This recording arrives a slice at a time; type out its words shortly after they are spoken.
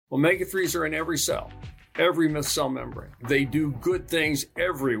Omega-3s are in every cell, every cell membrane. They do good things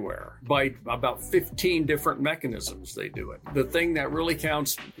everywhere by about 15 different mechanisms they do it. The thing that really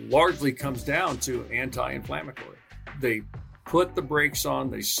counts largely comes down to anti-inflammatory. They put the brakes on,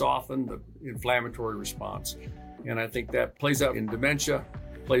 they soften the inflammatory response. And I think that plays out in dementia,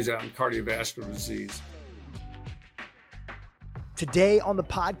 plays out in cardiovascular disease. Today on the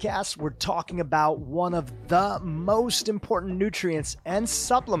podcast, we're talking about one of the most important nutrients and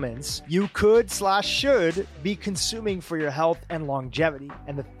supplements you could/should be consuming for your health and longevity.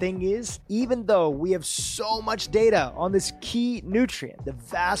 And the thing is, even though we have so much data on this key nutrient, the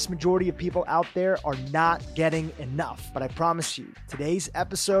vast majority of people out there are not getting enough. But I promise you, today's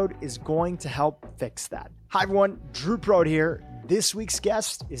episode is going to help fix that. Hi everyone, Drew Prode here. This week's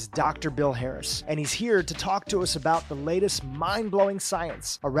guest is Dr. Bill Harris, and he's here to talk to us about the latest mind-blowing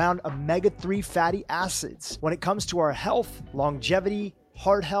science around omega-3 fatty acids when it comes to our health, longevity,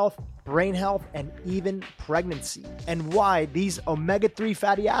 heart health, brain health, and even pregnancy, and why these omega-3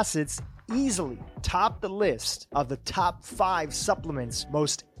 fatty acids easily top the list of the top 5 supplements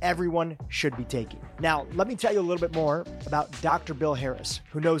most everyone should be taking. Now, let me tell you a little bit more about Dr. Bill Harris,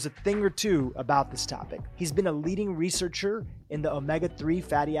 who knows a thing or two about this topic. He's been a leading researcher in the omega-3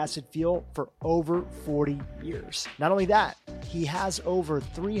 fatty acid field for over 40 years. Not only that, he has over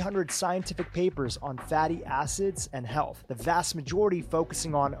 300 scientific papers on fatty acids and health, the vast majority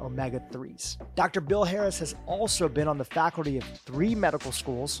focusing on omega-3s. Dr. Bill Harris has also been on the faculty of 3 medical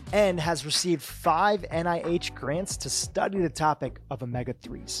schools and has received 5 NIH grants to study the topic of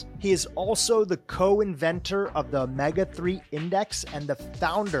omega-3s. He is also the co-inventor of the Omega-3 Index and the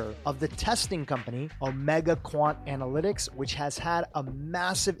founder of the testing company Omega Quant Analytics, which has had a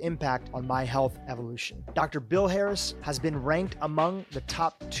massive impact on my health evolution. Dr. Bill Harris has been ranked among the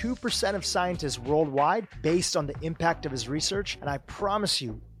top 2% of scientists worldwide based on the impact of his research, and I promise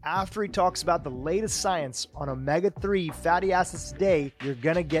you, after he talks about the latest science on omega-3 fatty acids today, you're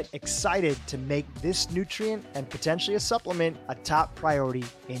gonna get excited to make this nutrient and potentially a supplement a top priority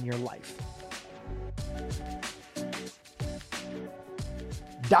in your life.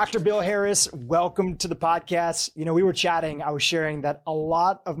 Dr. Bill Harris, welcome to the podcast. You know, we were chatting, I was sharing that a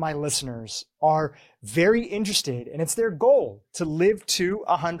lot of my listeners are very interested, and it's their goal to live to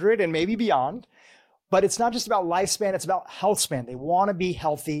 100 and maybe beyond. But it's not just about lifespan, it's about health span. They want to be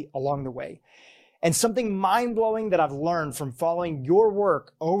healthy along the way. And something mind-blowing that I've learned from following your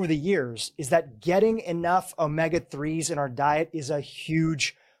work over the years is that getting enough omega-3s in our diet is a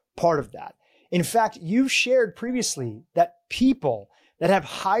huge part of that. In fact, you've shared previously that people that have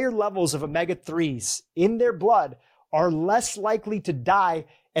higher levels of omega-3s in their blood are less likely to die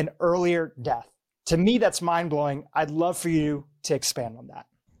an earlier death. To me, that's mind-blowing. I'd love for you to expand on that.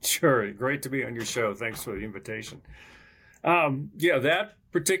 Sure. Great to be on your show. Thanks for the invitation. That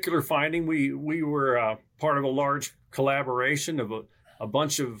particular finding, we were part of a large collaboration of a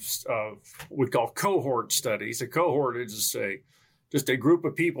bunch of we call cohort studies. A cohort is just a group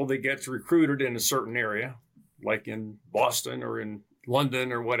of people that gets recruited in a certain area, like in Boston or in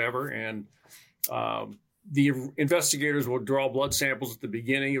London or whatever. And the investigators will draw blood samples at the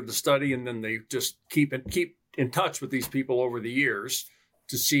beginning of the study, and then they just keep in touch with these people over the years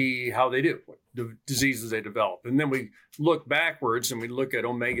to see how they do, what the diseases they develop. And then we look backwards and we look at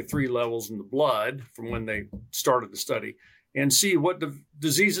omega-3 levels in the blood from when they started the study and see what the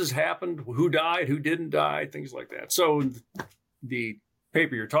diseases happened, who died, who didn't die, things like that. So the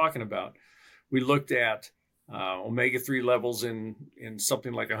paper you're talking about, we looked at omega-3 levels in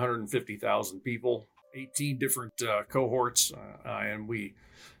something like 150,000 people, 18 different cohorts, and we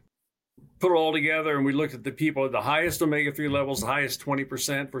put it all together and we looked at the people at the highest omega-3 levels, the highest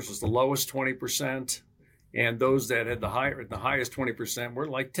 20% versus the lowest 20%. And those that had the highest 20% were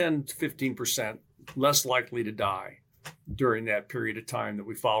like 10 to 15% less likely to die during that period of time that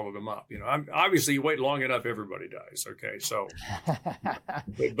we followed them up. You know, obviously you wait long enough, everybody dies. Okay. So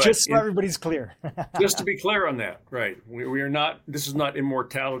but just so everybody's clear. Just to be clear on that. Right. We are not, this is not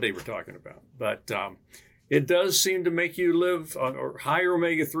immortality we're talking about, but, it does seem to make you live, or higher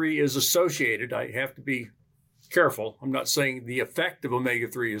omega-3 is associated. I have to be careful. I'm not saying the effect of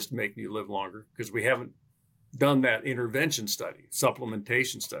omega-3 is to make you live longer, because we haven't done that intervention study,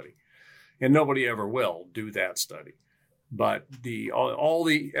 supplementation study, and nobody ever will do that study. But all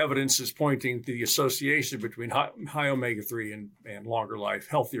the evidence is pointing to the association between high omega-3 and longer life,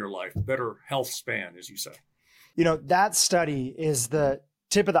 healthier life, better health span, as you say. You know, that study is the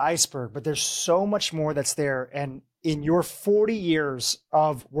tip of the iceberg, but there's so much more that's there. And in your 40 years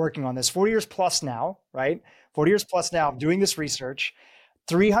of working on this, 40 years plus now, right? 40 years plus now of doing this research,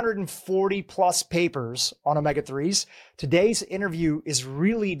 340 plus papers on omega-3s. Today's interview is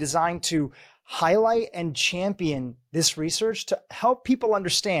really designed to highlight and champion this research to help people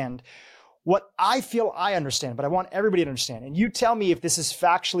understand what I feel I understand, but I want everybody to understand. And you tell me if this is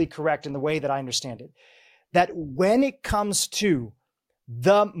factually correct in the way that I understand it, that when it comes to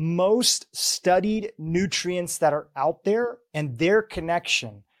the most studied nutrients that are out there and their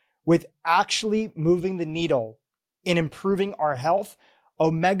connection with actually moving the needle in improving our health,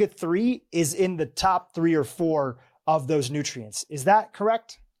 omega-3 is in the top 3 or 4 of those nutrients. Is that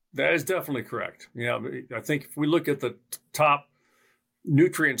correct? That is definitely correct. Yeah, I think if we look at the top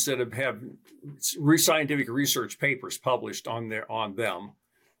nutrients that have scientific research papers published on them,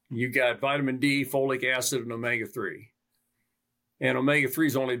 you got vitamin D, folic acid, and omega-3. And omega-3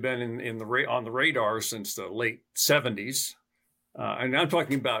 has only been on the radar since the late 70s. And I'm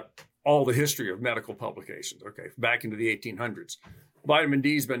talking about all the history of medical publications, okay, back into the 1800s. Vitamin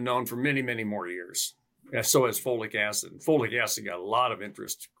D has been known for many, many more years. So has folic acid. Folic acid got a lot of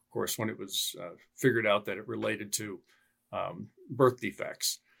interest, of course, when it was figured out that it related to birth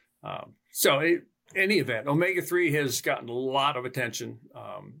defects. In any event, omega-3 has gotten a lot of attention,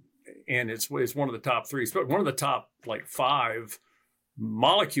 and it's one of the top 3, but one of the top 5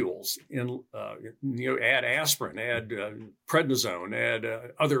 molecules in, add aspirin, add prednisone,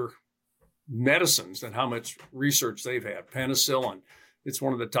 add other medicines, and how much research they've had. Penicillin, it's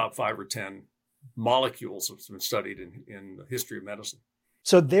one of the top 5 or 10 molecules that's been studied in the history of medicine.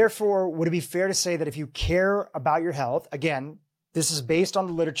 So therefore, would it be fair to say that if you care about your health, again, this is based on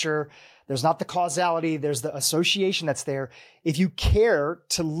the literature, there's not the causality, there's the association that's there. If you care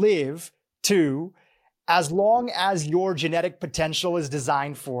to live to as long as your genetic potential is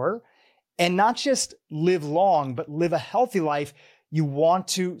designed for, and not just live long, but live a healthy life, you want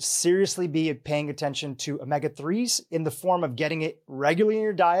to seriously be paying attention to omega-3s in the form of getting it regularly in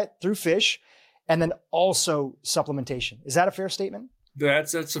your diet through fish, and then also supplementation. Is that a fair statement?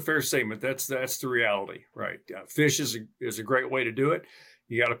 That's a fair statement. That's the reality, right? Fish is a great way to do it.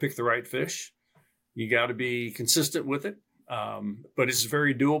 You got to pick the right fish. You got to be consistent with it, but it's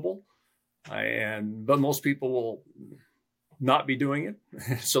very doable. But most people will not be doing it,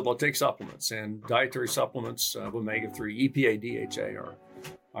 so they'll take supplements, and dietary supplements of omega-3, EPA, DHA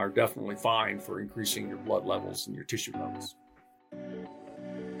are definitely fine for increasing your blood levels and your tissue levels.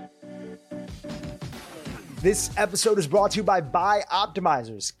 This episode is brought to you by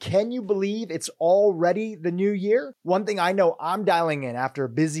Optimizers. Can you believe it's already the new year? One thing I know I'm dialing in after a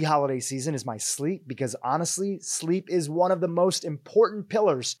busy holiday season is my sleep, because honestly, sleep is one of the most important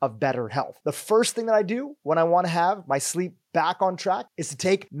pillars of better health. The first thing that I do when I want to have my sleep back on track is to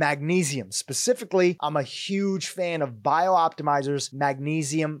take magnesium. Specifically, I'm a huge fan of BioOptimizer's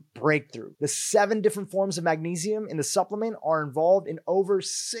Magnesium Breakthrough. The 7 different forms of magnesium in the supplement are involved in over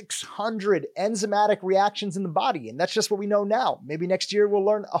 600 enzymatic reactions in the body. And that's just what we know now. Maybe next year we'll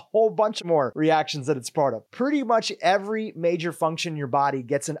learn a whole bunch more reactions that it's part of. Pretty much every major function in your body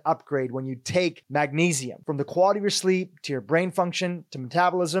gets an upgrade when you take magnesium, from the quality of your sleep to your brain function to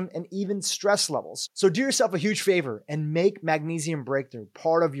metabolism and even stress levels. So do yourself a huge favor and make Magnesium Breakthrough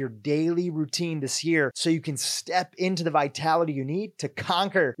part of your daily routine this year so you can step into the vitality you need to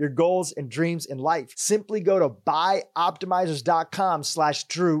conquer your goals and dreams in life. Simply go to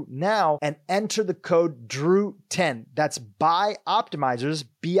buyoptimizers.com/Drew now and enter the code DREW10. That's BuyOptimizers,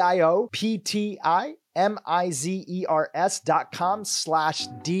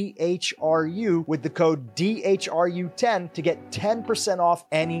 BIOPTIMIZERS.com/DHRU with the code DHRU10 to get 10% off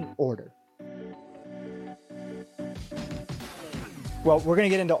any order. Well, we're going to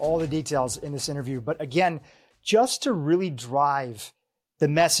get into all the details in this interview, but again, just to really drive the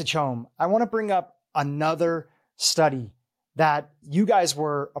message home, I want to bring up another study that you guys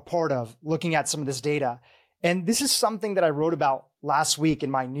were a part of, looking at some of this data. And this is something that I wrote about last week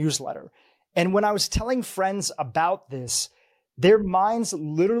in my newsletter. And when I was telling friends about this, their minds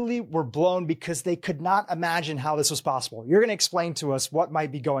literally were blown because they could not imagine how this was possible. You're going to explain to us what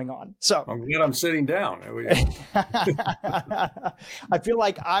might be going on. So I'm glad I'm sitting down. I feel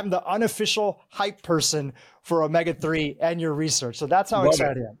like I'm the unofficial hype person for omega-3 and your research. So that's how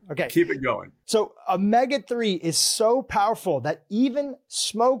excited I am. Okay. Keep it going. So omega-3 is so powerful that even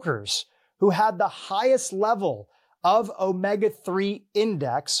smokers who had the highest level of omega-3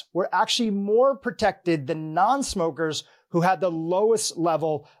 index were actually more protected than non-smokers who had the lowest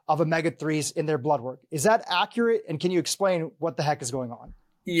level of omega-3s in their blood work. Is that accurate? And can you explain what the heck is going on?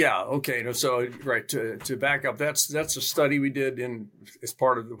 Yeah. Okay. So, right, to back up, that's a study we did as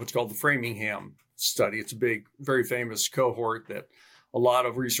part of what's called the Framingham study. It's a big, very famous cohort that a lot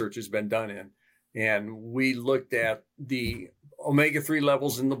of research has been done in. And we looked at the omega-3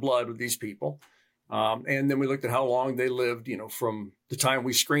 levels in the blood of these people. And then we looked at how long they lived, from the time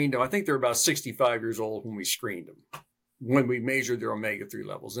we screened them. I think they're about 65 years old when we screened them, when we measured their omega-3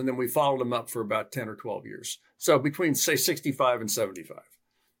 levels. And then we followed them up for about 10 or 12 years. So between, say, 65 and 75.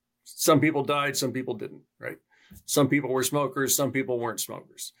 Some people died, some people didn't, right? Some people were smokers, some people weren't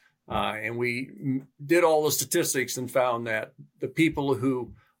smokers. And we did all the statistics and found that the people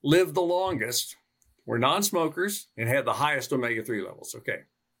who lived the longest were non-smokers and had the highest omega-3 levels. Okay.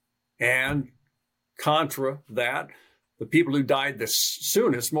 And contra that, the people who died the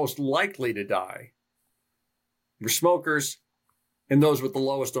soonest, most likely to die, were smokers and those with the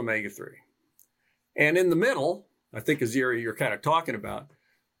lowest omega-3. And in the middle, I think is the area you're kind of talking about,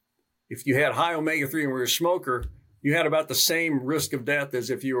 if you had high omega-3 and were a smoker, you had about the same risk of death as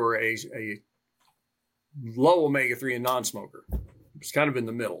if you were a low omega-3 and non-smoker. It's kind of in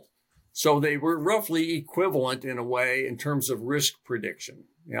the middle. So they were roughly equivalent in a way in terms of risk prediction.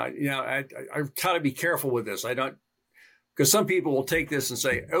 I've got to be careful with this. Because some people will take this and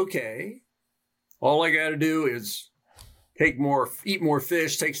say, okay, all I got to do is eat more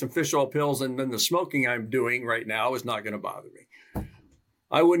fish, take some fish oil pills, and then the smoking I'm doing right now is not going to bother me.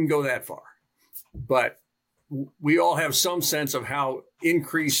 I wouldn't go that far, but we all have some sense of how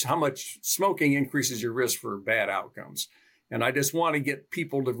much smoking increases your risk for bad outcomes. And I just want to get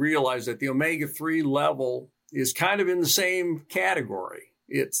people to realize that the omega-3 level is kind of in the same category.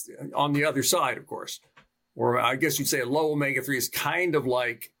 It's on the other side, of course, or I guess you'd say a low omega-3 is kind of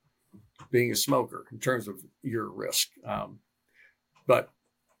like being a smoker in terms of your risk. But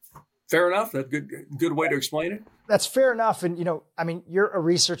fair enough. That's good way to explain it. That's fair enough. And, you're a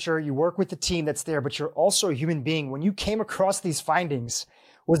researcher, you work with the team that's there, but you're also a human being. When you came across these findings,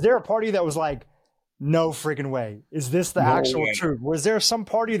 was there a party that was like, no freaking way? Is this the actual truth? Was there some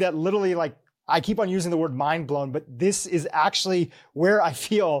party that literally, like, I keep on using the word mind blown, but this is actually where I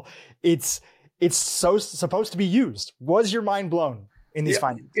feel it's so supposed to be used? Was your mind blown in these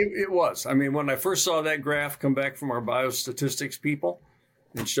findings? It was. I mean, when I first saw that graph come back from our biostatistics people,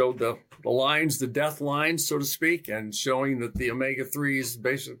 and showed the lines, the death lines, so to speak, and showing that the omega-3s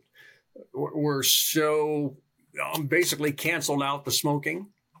basically canceled out the smoking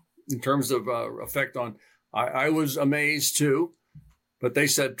in terms of effect on. I was amazed too, but they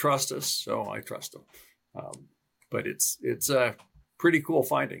said trust us, so I trust them. But it's a pretty cool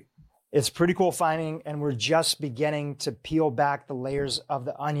finding. It's a pretty cool finding, and we're just beginning to peel back the layers of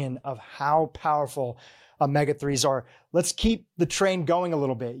the onion of how powerful omega-3s are. Let's keep the train going a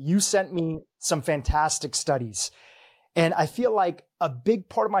little bit. You sent me some fantastic studies, and I feel like a big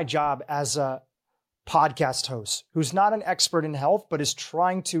part of my job as a podcast host, who's not an expert in health, but is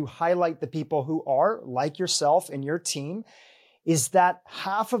trying to highlight the people who are, like yourself and your team, is that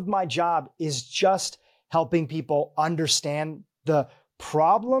half of my job is just helping people understand the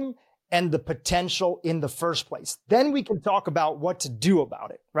problem and the potential in the first place. Then we can talk about what to do about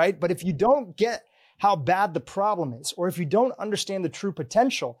it, right? But if you don't get how bad the problem is, or if you don't understand the true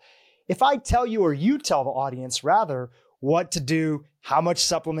potential, if I tell you, or you tell the audience rather, what to do, how much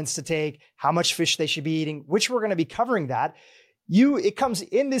supplements to take, how much fish they should be eating, which we're going to be covering that, it comes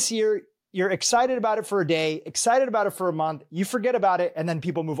in this year, you're excited about it for a day, excited about it for a month, you forget about it, and then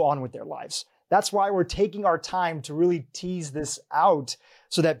people move on with their lives. That's why we're taking our time to really tease this out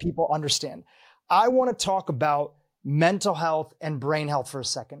so that people understand. I want to talk about mental health and brain health for a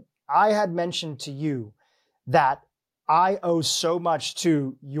second. I had mentioned to you that I owe so much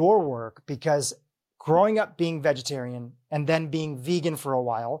to your work because growing up being vegetarian and then being vegan for a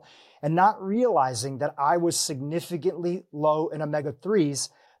while and not realizing that I was significantly low in omega-3s,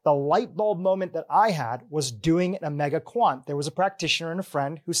 the light bulb moment that I had was doing an omega quant. There was a practitioner and a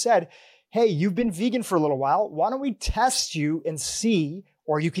friend who said, hey, you've been vegan for a little while. Why don't we test you and see,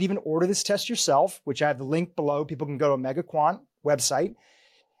 or you could even order this test yourself, which I have the link below. People can go to Omega Quant website.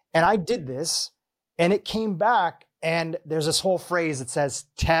 And I did this and it came back, and there's this whole phrase that says,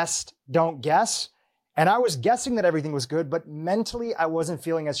 test, don't guess. And I was guessing that everything was good, but mentally I wasn't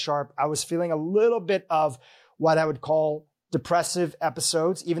feeling as sharp. I was feeling a little bit of what I would call depressive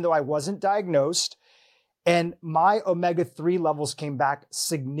episodes, even though I wasn't diagnosed. And my omega-3 levels came back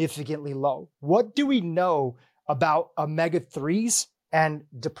significantly low. What do we know about omega-3s and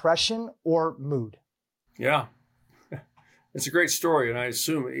depression or mood? Yeah. It's a great story. And I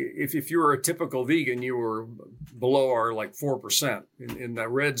assume if you were a typical vegan, you were below our like 4% in that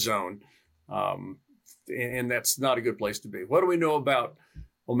red zone. And that's not a good place to be. What do we know about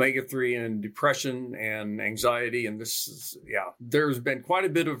omega-3 and depression and anxiety? And this is, there's been quite a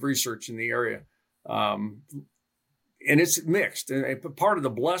bit of research in the area. and it's mixed. And part of the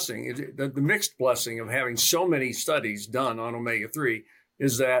blessing, the mixed blessing of having so many studies done on omega-3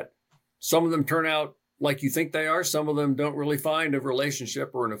 is that some of them turn out like you think they are. Some of them don't really find a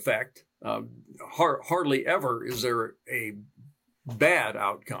relationship or an effect. Hardly ever is there a bad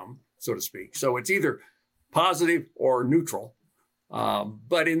outcome, so to speak. So it's either positive or neutral.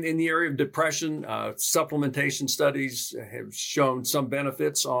 But in the area of depression, supplementation studies have shown some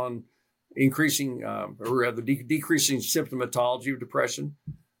benefits on increasing or rather decreasing symptomatology of depression.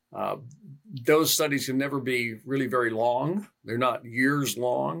 Those studies can never be really very long. They're not years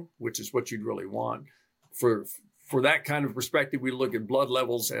long, which is what you'd really want. For that kind of perspective, we look at blood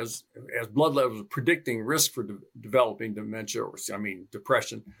levels as blood levels predicting risk for developing dementia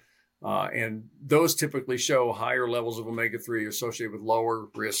depression. And those typically show higher levels of omega-3 associated with lower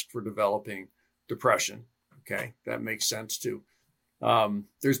risk for developing depression. Okay, that makes sense too.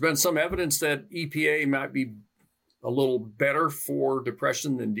 There's been some evidence that EPA might be a little better for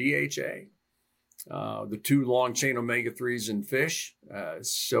depression than DHA, the two long chain omega-3s in fish.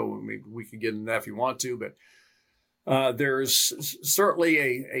 So maybe we could get into that if you want to, but there's certainly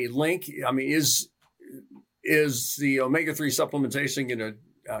a link. I mean, is the omega-3 supplementation going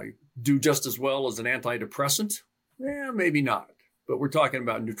to do just as well as an antidepressant? Yeah, maybe not. But we're talking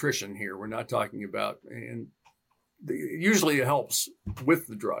about nutrition here. We're not talking about, and usually it helps with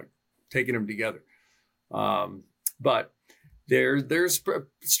the drug, taking them together. But there's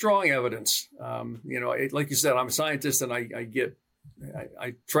strong evidence. Like you said, I'm a scientist, and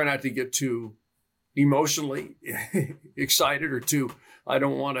I try not to get too emotionally excited or I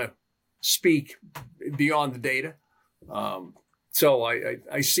don't want to speak beyond the data. So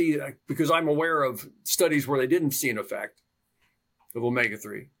I see, because I'm aware of studies where they didn't see an effect of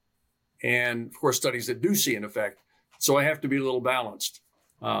omega-3, and of course studies that do see an effect. So I have to be a little balanced.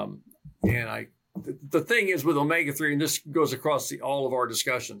 The thing is with omega-3, and this goes across all of our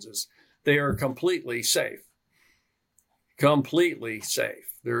discussions, is they are completely safe. Completely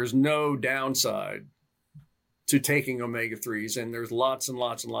safe. There is no downside to taking omega-3s, and there's lots and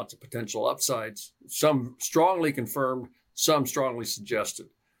lots and lots of potential upsides. Some strongly confirmed, some strongly suggested.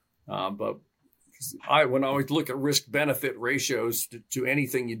 But when I always look at risk-benefit ratios to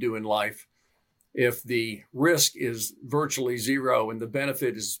anything you do in life, if the risk is virtually zero and the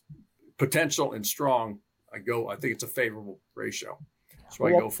benefit is potential and strong, I think it's a favorable ratio. So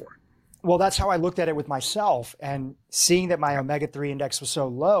I go for it. Well, that's how I looked at it with myself, and seeing that my omega-3 index was so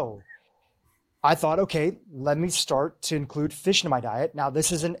low, I thought, okay, let me start to include fish in my diet. Now,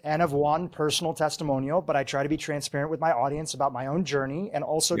 this is an N of 1 personal testimonial, but I try to be transparent with my audience about my own journey and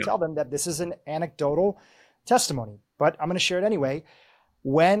also tell them that this is an anecdotal testimony, but I'm going to share it anyway.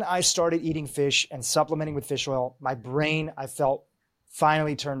 When I started eating fish and supplementing with fish oil, my brain, I felt,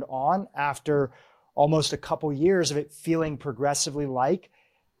 finally turned on after almost a couple years of it feeling progressively like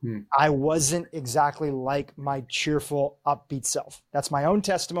I wasn't exactly like my cheerful, upbeat self. That's my own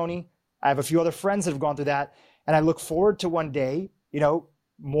testimony. I have a few other friends that have gone through that. And I look forward to one day,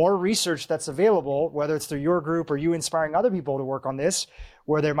 more research that's available, whether it's through your group or you inspiring other people to work on this,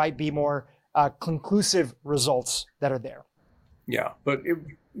 where there might be more conclusive results that are there. Yeah. But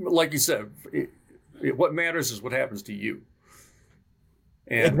like you said, what matters is what happens to you.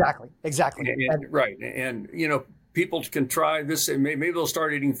 And, Exactly. Right. And, people can try this and maybe they'll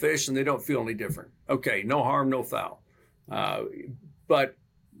start eating fish and they don't feel any different. Okay. No harm, no foul. But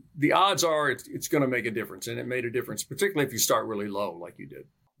the odds are it's going to make a difference. And it made a difference, particularly if you start really low like you did.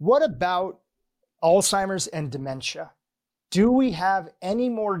 What about Alzheimer's and dementia? Do we have any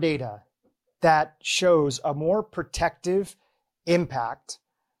more data that shows a more protective impact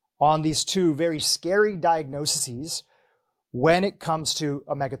on these two very scary diagnoses when it comes to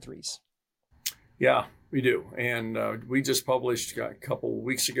omega-3s? Yeah, we do. And we just published a couple of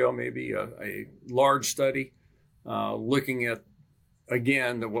weeks ago, maybe a large study looking at,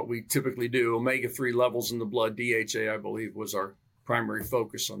 again, what we typically do, omega-3 levels in the blood. DHA, I believe, was our primary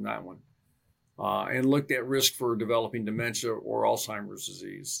focus on that one. And looked at risk for developing dementia or Alzheimer's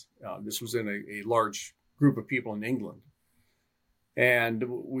disease. This was in a large group of people in England. And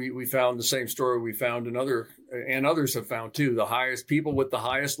we found the same story we found in others have found too, people with the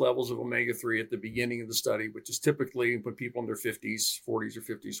highest levels of omega-3 at the beginning of the study, which is typically when people in their 40s or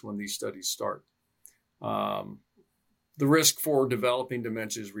 50s when these studies start. The risk for developing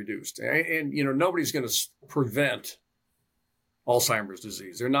dementia is reduced. And nobody's going to prevent Alzheimer's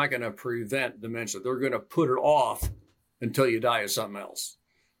disease. They're not going to prevent dementia. They're going to put it off until you die of something else.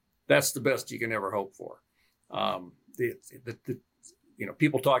 That's the best you can ever hope for.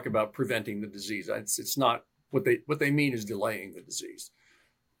 People talk about preventing the disease. It's not what they mean is delaying the disease.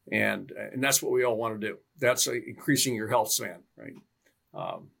 And that's what we all want to do. That's increasing your health span, right?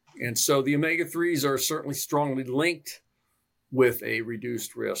 And so the omega-3s are certainly strongly linked with a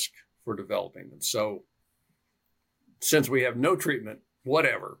reduced risk for developing them. So since we have no treatment,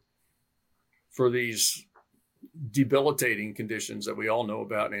 whatever, for these debilitating conditions that we all know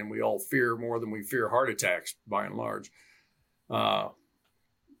about and we all fear more than we fear heart attacks by and large,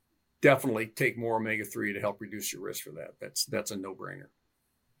 definitely take more omega-3 to help reduce your risk for that. That's a no-brainer.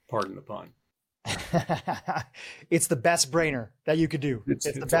 Pardon the pun. It's the best brainer that you could do.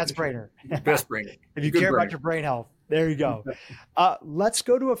 It's the best brainer. Best brainer. If you care about your brain health, there you go. Let's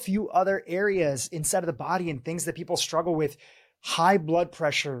go to a few other areas inside of the body and things that people struggle with. High blood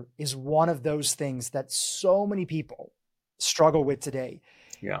pressure is one of those things that so many people struggle with today.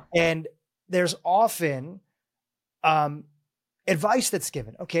 Yeah. And there's often advice that's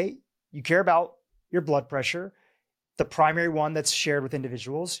given. Okay, you care about your blood pressure. The primary one that's shared with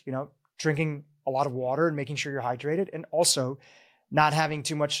individuals, drinking a lot of water and making sure you're hydrated, and also not having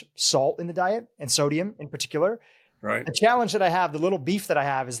too much salt in the diet and sodium in particular. Right. The challenge that I have, the little beef that I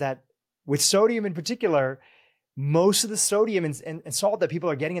have, is that with sodium in particular, most of the sodium and salt that people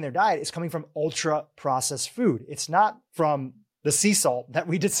are getting in their diet is coming from ultra processed food. It's not from the sea salt that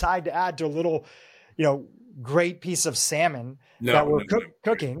we decide to add to a little, great piece of salmon that we're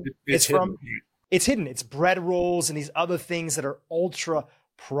cooking. It's hidden. It's bread rolls and these other things that are ultra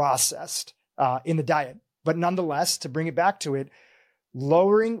processed in the diet. But nonetheless, to bring it back to it,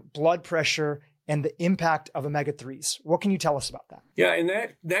 lowering blood pressure and the impact of omega-3s. What can you tell us about that? Yeah, in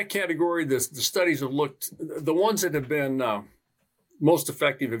that category, the studies have looked, the ones that have been most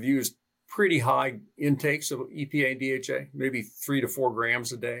effective have used pretty high intakes of EPA and DHA, maybe 3 to 4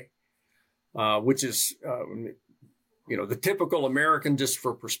 grams a day, which is, the typical American, just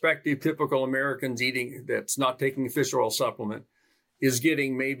for perspective, typical Americans eating that's not taking a fish oil supplement is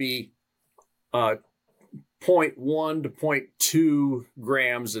getting maybe 0.1 to 0.2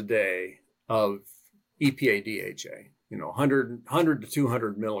 grams a day of EPA DHA, 100 to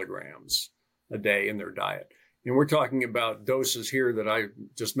 200 milligrams a day in their diet. And we're talking about doses here that I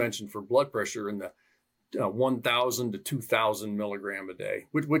just mentioned for blood pressure in the 1,000 to 2,000 milligram a day,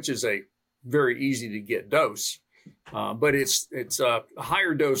 which is a very easy to get dose. But it's a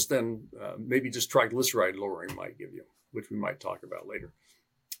higher dose than maybe just triglyceride lowering might give you, which we might talk about later.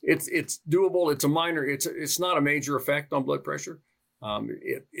 It's doable. It's a minor. It's not a major effect on blood pressure.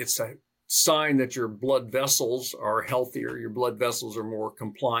 It's a sign that your blood vessels are healthier. Your blood vessels are more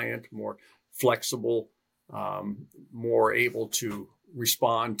compliant, more flexible, more able to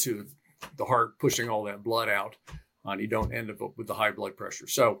respond to the heart pushing all that blood out, and you don't end up with the high blood pressure.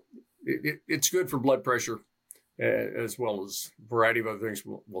 So it's good for blood pressure, as well as a variety of other things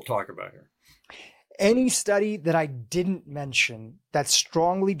we'll talk about here. Any study that I didn't mention that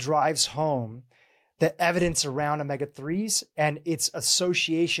strongly drives home the evidence around omega-3s and its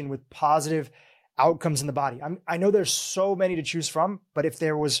association with positive outcomes in the body? I know there's so many to choose from, but if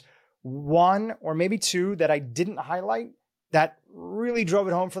there was one or maybe two that I didn't highlight that really drove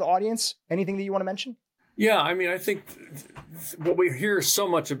it home for the audience, anything that you want to mention? Yeah, I think what we hear so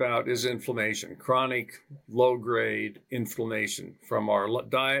much about is inflammation, chronic, low-grade inflammation from our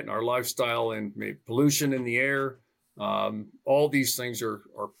diet and our lifestyle and maybe pollution in the air. All these things are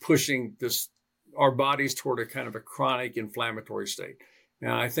pushing our bodies toward a kind of a chronic inflammatory state.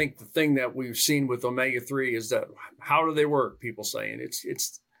 And I think the thing that we've seen with omega-3 is that how do they work? People say, and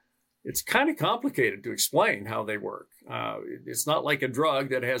it's kind of complicated to explain how they work. It's not like a drug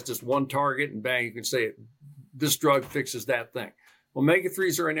that has just one target and bang, you can say this drug fixes that thing.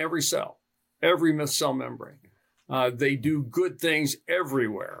 Omega-3s are in every cell, every cell membrane. They do good things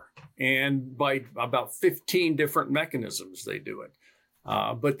everywhere, and by about 15 different mechanisms they do it.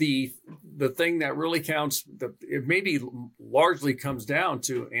 But the thing that really counts, it maybe largely comes down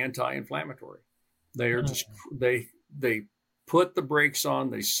to anti-inflammatory. They are just they put the brakes on,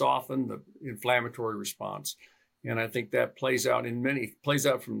 they soften the inflammatory response, and I think that plays out in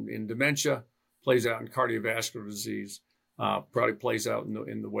in dementia, plays out in cardiovascular disease, probably plays out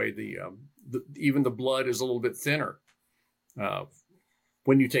in the way even the blood is a little bit thinner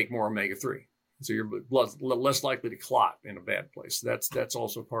when you take more omega-3. So your blood's less likely to clot in a bad place. That's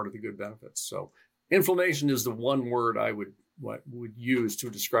also part of the good benefits. So inflammation is the one word I would use to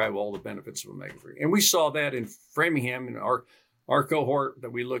describe all the benefits of omega-3. And we saw that in Framingham in our cohort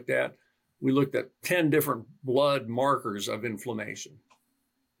that we looked at. We looked at 10 different blood markers of inflammation.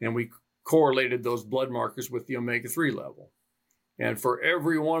 And we correlated those blood markers with the omega-3 level. And for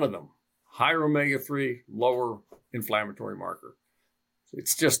every one of them, higher omega-3, lower inflammatory marker.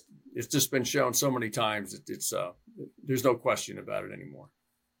 It's just been shown so many times that there's no question about it anymore.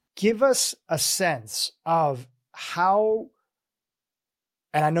 give us a sense of how,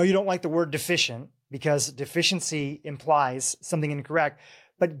 and I know you don't like the word deficient because deficiency implies something incorrect,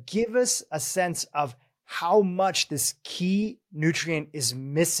 but give us a sense of how much this key nutrient is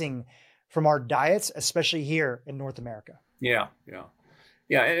missing from our diets, especially here in North America. Yeah.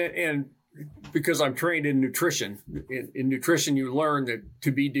 And because I'm trained in nutrition, in nutrition, you learn that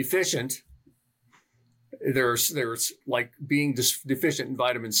to be deficient, there's like being deficient in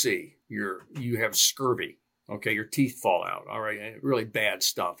vitamin C. You have scurvy. Okay, your teeth fall out. All right, and really bad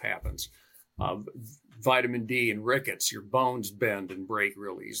stuff happens. Vitamin D and rickets, your bones bend and break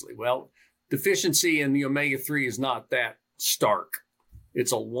real easily. Well, deficiency in the omega-3 is not that stark.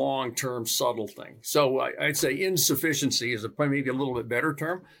 It's a long-term subtle thing. So I'd say insufficiency is maybe a little bit better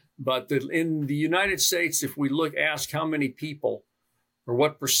term. But in the United States, if we ask how many people or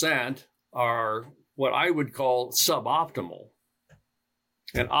what percent are what I would call suboptimal.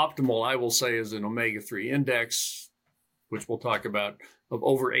 And optimal, I will say, is an omega-3 index, which we'll talk about, of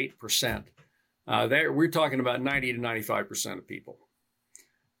over 8%. We're talking about 90 to 95% of people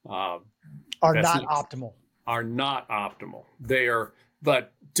are not optimal. Are not optimal. They are,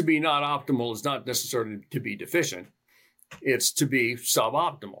 but to be not optimal is not necessarily to be deficient. It's to be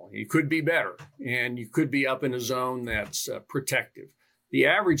suboptimal. You could be better, and you could be up in a zone that's protective. The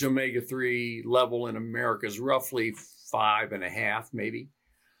average omega-3 level in America is roughly 5.5, maybe.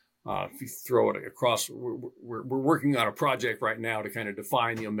 If you throw it across, we're working on a project right now to kind of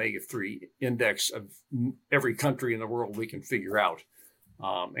define the omega-3 index of every country in the world we can figure out.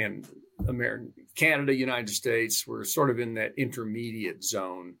 And Canada, United States, we're sort of in that intermediate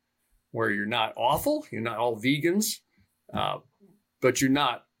zone where you're not awful, you're not all vegans, but you're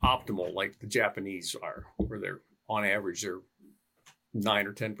not optimal like the Japanese are, where they're on average, they're 9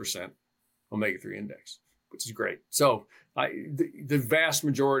 or 10% omega-3 index, which is great. So the vast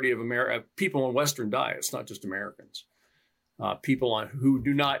majority of people on Western diets, not just Americans, people who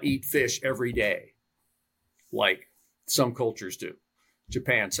do not eat fish every day, like some cultures do,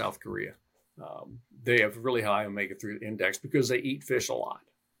 Japan, South Korea, they have really high omega-3 index because they eat fish a lot.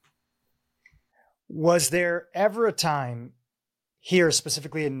 Was there ever a time here,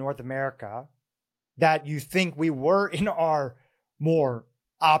 specifically in North America, that you think we were in our more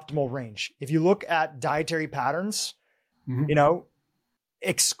optimal range? If you look at dietary patterns,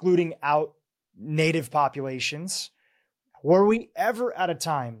 excluding out native populations, were we ever at a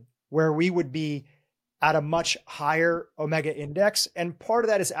time where we would be at a much higher omega index? And part of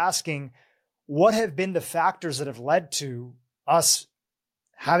that is asking, what have been the factors that have led to us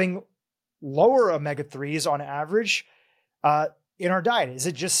having lower omega-3s on average in our diet? Is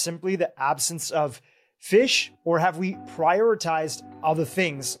it just simply the absence of fish, or have we prioritized other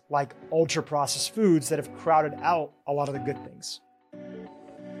things like ultra-processed foods that have crowded out a lot of the good things?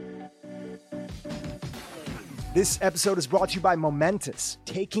 This episode is brought to you by Momentous.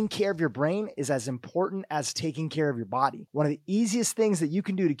 Taking care of your brain is as important as taking care of your body. One of the easiest things that you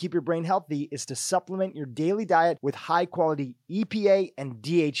can do to keep your brain healthy is to supplement your daily diet with high-quality EPA and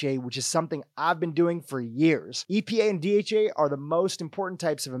DHA, which is something I've been doing for years. EPA and DHA are the most important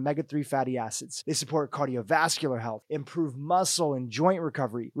types of omega-3 fatty acids. They support cardiovascular health, improve muscle and joint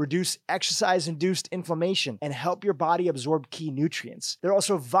recovery, reduce exercise-induced inflammation, and help your body absorb key nutrients. They're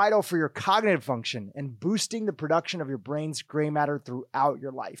also vital for your cognitive function and boosting the production of your brain's gray matter throughout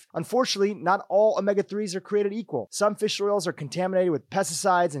your life. Unfortunately, not all omega-3s are created equal. Some fish oils are contaminated with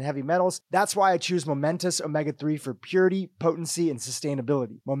pesticides and heavy metals. That's why I choose Momentous Omega-3 for purity, potency, and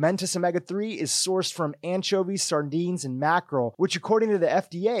sustainability. Momentous Omega-3 is sourced from anchovies, sardines, and mackerel, which according to the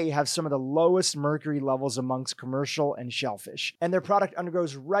FDA have some of the lowest mercury levels amongst commercial and shellfish. And their product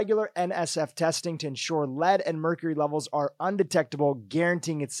undergoes regular NSF testing to ensure lead and mercury levels are undetectable,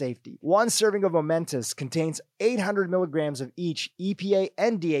 guaranteeing its safety. One serving of Momentous contains 800 milligrams of each EPA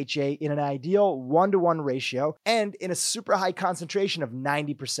and DHA in an ideal 1-to-1 ratio and in a super high concentration of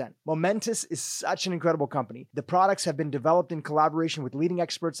 90%. Momentous is such an incredible company. The products have been developed in collaboration with leading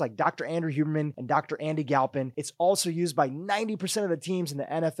experts like Dr. Andrew Huberman and Dr. Andy Galpin. It's also used by 90% of the teams in the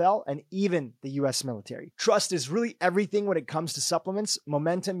NFL and even the US military. Trust is really everything when it comes to supplements.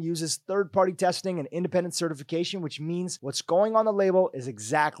 Momentum uses third-party testing and independent certification, which means what's going on the label is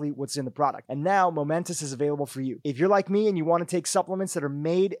exactly what's in the product. And now Momentous is available for you. If you're like me and you want to take supplements that are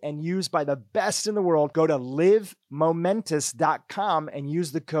made and used by the best in the world, go to livemomentous.com and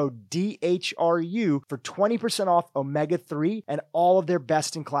use the code DHRU for 20% off omega-3 and all of their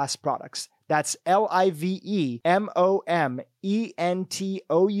best-in-class products. That's LIVEMOMENTOUS,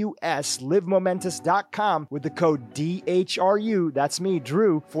 livemomentous.com with the code DHRU, that's me,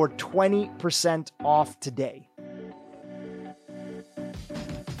 Drew, for 20% off today.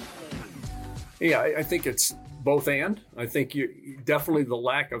 Yeah, I think it's both and. I think you definitely the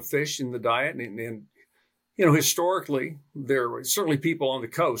lack of fish in the diet, and historically there were certainly people on the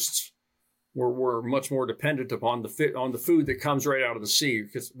coasts were much more dependent upon the food that comes right out of the sea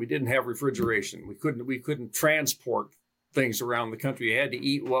because we didn't have refrigeration. We couldn't transport things around the country. You had to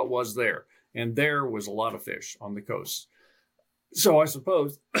eat what was there, and there was a lot of fish on the coast. So I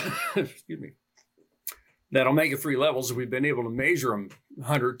suppose, excuse me, that omega-3 levels, if we'd been able to measure them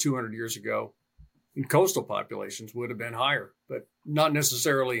 100, 200 years ago, in coastal populations would have been higher, but not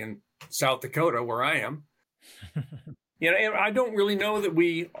necessarily in South Dakota where I am. And I don't really know that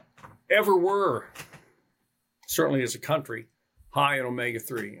we ever were, certainly as a country, high in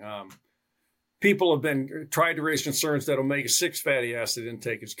omega-3. People have tried to raise concerns that omega-6 fatty acid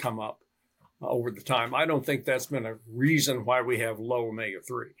intake has come up over the time. I don't think that's been a reason why we have low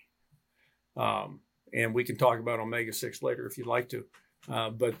omega-3. And we can talk about omega-6 later if you'd like to.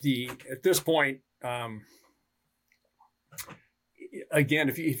 But at this point, again,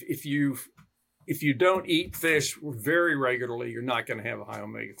 if you don't eat fish very regularly, you're not going to have a high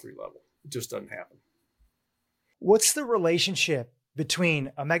omega-3 level. It just doesn't happen. What's the relationship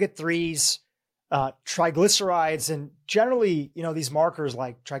between omega-3s, triglycerides, and generally, these markers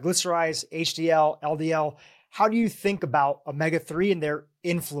like triglycerides, HDL, LDL? How do you think about omega-3 and their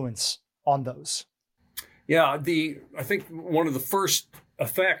influence on those? Yeah, I think one of the first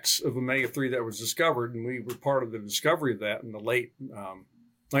effects of omega-3 that was discovered, and we were part of the discovery of that in the late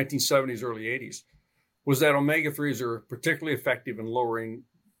 1970s, early 80s, was that omega-3s are particularly effective in lowering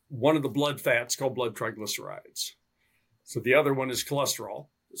one of the blood fats called blood triglycerides. So the other one is cholesterol.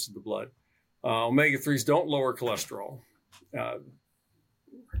 This is the blood. Omega-3s don't lower cholesterol.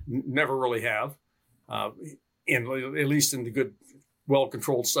 Never really have. At least in the good,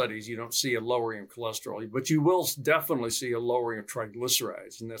 well-controlled studies, you don't see a lowering of cholesterol, but you will definitely see a lowering of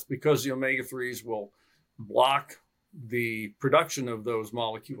triglycerides. And that's because the omega-3s will block the production of those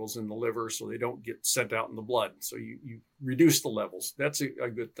molecules in the liver so they don't get sent out in the blood. So you reduce the levels. That's a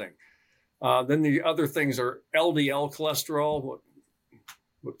good thing. Then the other things are LDL cholesterol,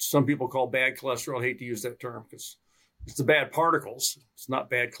 what some people call bad cholesterol. I hate to use that term because it's the bad particles. It's not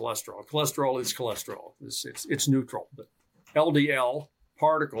bad cholesterol. Cholesterol is cholesterol. It's neutral. But LDL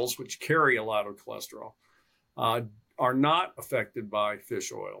particles, which carry a lot of cholesterol, are not affected by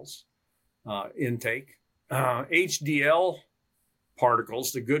fish oils intake. HDL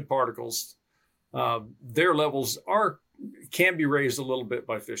particles, the good particles, their levels can be raised a little bit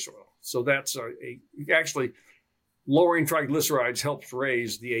by fish oil. So that's actually lowering triglycerides helps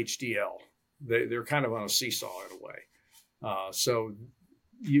raise the HDL. They're kind of on a seesaw in a way. So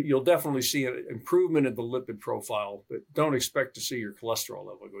you'll definitely see an improvement in the lipid profile, but don't expect to see your cholesterol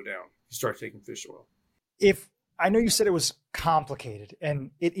level go down. You start taking fish oil. I know you said it was complicated,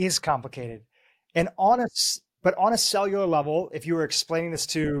 and it is complicated. And on a cellular level, if you were explaining this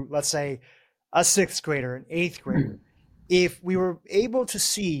to, let's say, a sixth grader, an eighth grader, if we were able to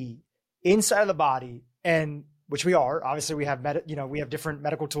see inside of the body, and which we are, obviously we have we have different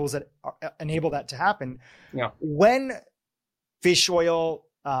medical tools that enable that to happen. Yeah. When fish oil,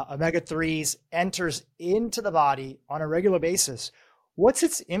 omega-3s enters into the body on a regular basis, what's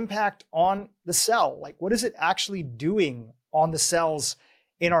its impact on the cell? Like, what is it actually doing on the cells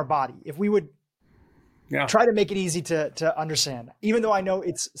in our body? If we would try to make it easy to understand, even though I know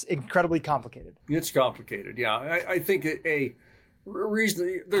it's incredibly complicated. It's complicated. Yeah. I think a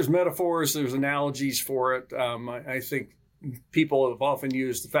reason, there's metaphors, there's analogies for it. I think people have often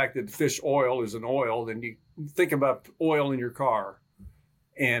used the fact that fish oil is an oil. Then you think about oil in your car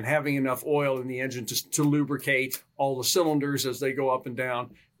and having enough oil in the engine to lubricate all the cylinders as they go up and down.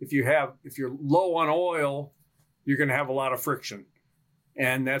 If you're low on oil, you're going to have a lot of friction.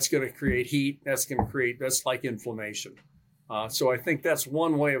 And that's going to create heat. That's like inflammation. So I think that's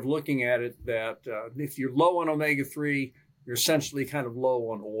one way of looking at it, that if you're low on omega-3, you're essentially kind of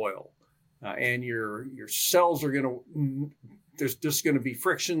low on oil. And your cells are there's just going to be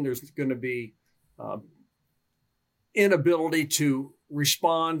friction. There's going to be inability to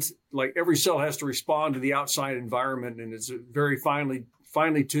respond. Like every cell has to respond to the outside environment, and it's a very finely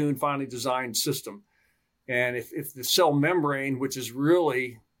tuned, finely designed system. And if the cell membrane, which is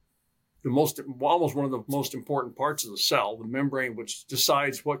really almost one of the most important parts of the cell, the membrane which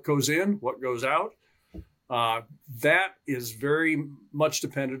decides what goes in, what goes out, that is very much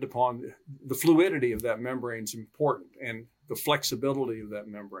dependent upon the fluidity of that membrane is important, and the flexibility of that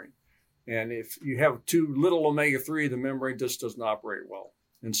membrane. And if you have too little omega-3, the membrane just doesn't operate well.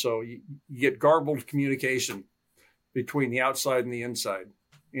 And so you get garbled communication between the outside and the inside.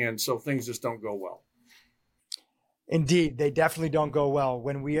 And so things just don't go well. Indeed, they definitely don't go well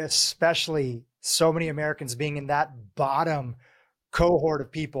when we especially so many Americans being in that bottom cohort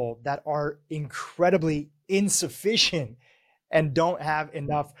of people that are incredibly insufficient and don't have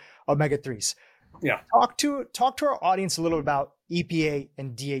enough omega-3s. Yeah. Talk to our audience a little about EPA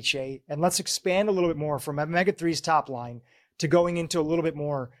and DHA, and let's expand a little bit more from omega-3's top line to going into a little bit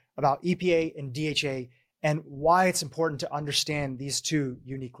more about EPA and DHA and why it's important to understand these two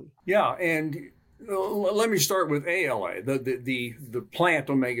uniquely. Yeah, and let me start with ALA, the plant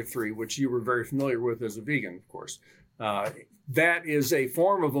omega-3, which you were very familiar with as a vegan, of course. That is a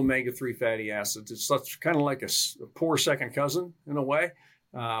form of omega-3 fatty acids. It's kind of like a poor second cousin in a way.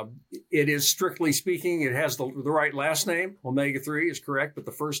 It is, strictly speaking, it has the right last name. Omega-3 is correct, but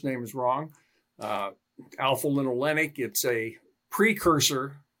the first name is wrong. Alpha-linolenic, it's a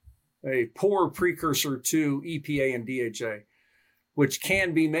precursor, a poor precursor to EPA and DHA, which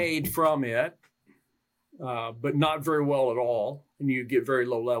can be made from it, but not very well at all, and you get very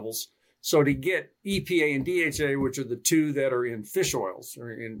low levels. So to get EPA and DHA, which are the two that are in fish oils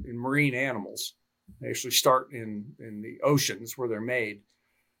or in marine animals, they actually start in the oceans where they're made.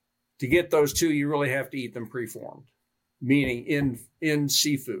 To get those two, you really have to eat them preformed, meaning in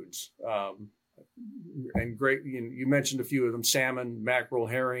seafoods. And great, you mentioned a few of them: salmon, mackerel,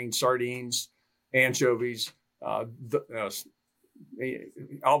 herring, sardines, anchovies.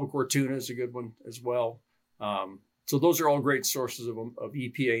 Albacore tuna is a good one as well. So those are all great sources of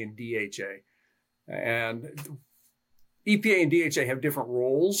EPA and DHA. And EPA and DHA have different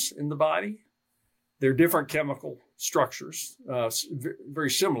roles in the body. They're different chemical structures, very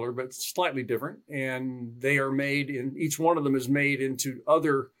similar, but slightly different. And they are each one of them is made into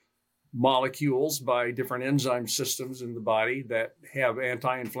other molecules by different enzyme systems in the body that have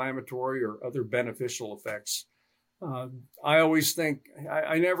anti-inflammatory or other beneficial effects. I always think,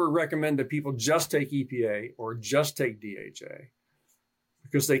 I never recommend that people just take EPA or just take DHA,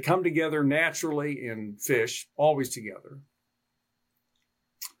 because they come together naturally in fish, always together.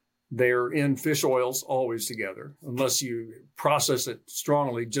 They're in fish oils, always together, unless you process it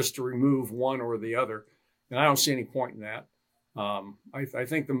strongly just to remove one or the other. And I don't see any point in that. I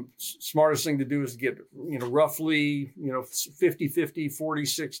think the smartest thing to do is get, roughly, 50-50,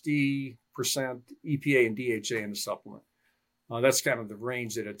 40-60% EPA and DHA in the supplement. That's kind of the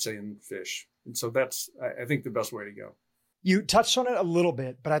range that it's in fish. And so that's, I think, the best way to go. You touched on it a little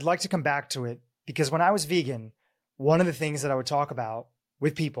bit, but I'd like to come back to it, because when I was vegan, one of the things that I would talk about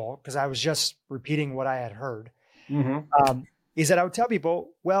with people, because I was just repeating what I had heard, is that I would tell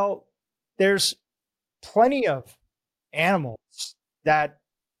people, well, there's plenty of animals that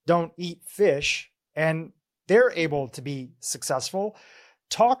don't eat fish and they're able to be successful.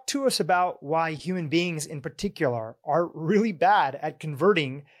 Talk to us about why human beings in particular are really bad at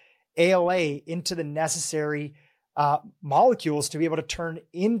converting ALA into the necessary molecules to be able to turn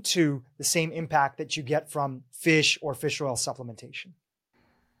into the same impact that you get from fish or fish oil supplementation.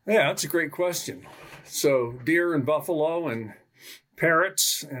 Yeah, that's a great question. So deer and buffalo and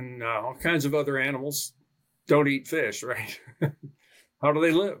parrots and all kinds of other animals don't eat fish, right? How do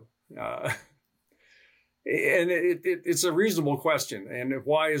they live? And it's a reasonable question. And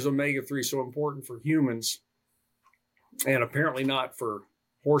why is omega-3 so important for humans and apparently not for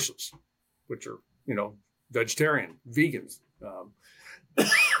horses, which are, vegetarian, vegans?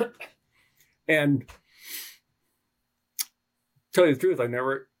 And tell you the truth, I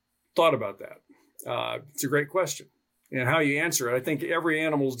never thought about that. It's a great question. And how you answer it, I think every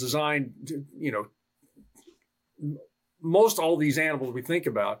animal is designed to, most all these animals we think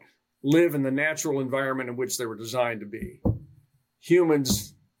about live in the natural environment in which they were designed to be.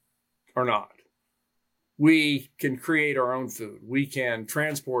 Humans are not. We can create our own food. We can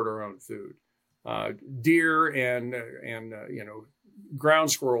transport our own food. Deer and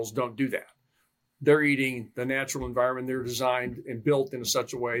ground squirrels don't do that. They're eating the natural environment. They're designed and built in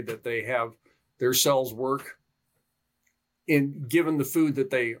such a way that they have their cells work given the food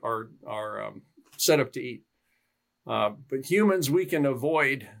that they are set up to eat. But humans, we can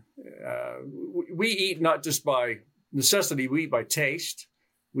avoid. We eat not just by necessity. We eat by taste.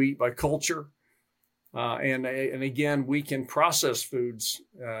 We eat by culture. And again, we can process foods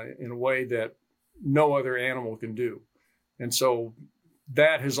in a way that no other animal can do. And so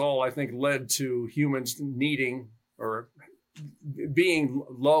that has all, I think, led to humans needing or being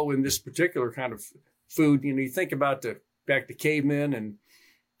low in this particular kind of food. You think about back to cavemen and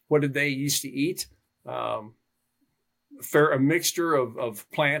what did they used to eat? A mixture of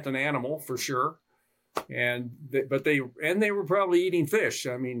plant and animal for sure. But they were probably eating fish.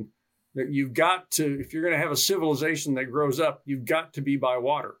 I mean, you've got to, if you're going to have a civilization that grows up, you've got to be by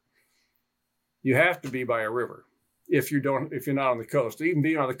water. You have to be by a river. if you're not on the coast. Even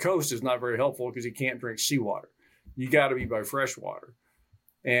being on the coast is not very helpful because you can't drink seawater. You got to be by fresh water.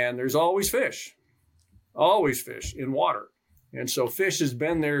 And there's always fish in water. And so fish has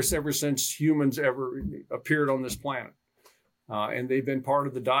been there ever since humans ever appeared on this planet. And they've been part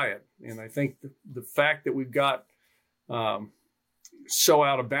of the diet. And I think the fact that we've got so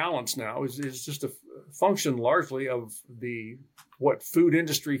out of balance now is just a function largely of what food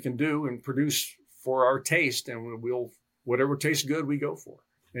industry can do and produce for our taste. And whatever tastes good, we go for.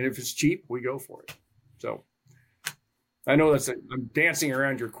 And if it's cheap, we go for it. So I know I'm dancing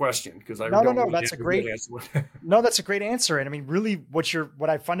around your question because No, that's a great answer. No, that's a great answer. And I mean, really what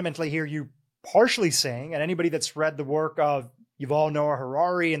I fundamentally hear you partially saying, and anybody that's read the work of Yuval Noah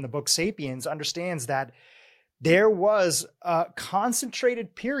Harari and the book Sapiens understands that there was a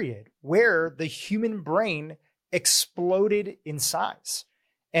concentrated period where the human brain exploded in size.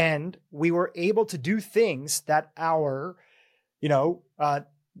 And we were able to do things that our,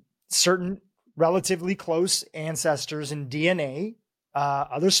 certain relatively close ancestors in DNA,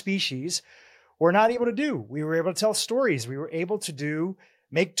 other species, were not able to do. We were able to tell stories. We were able to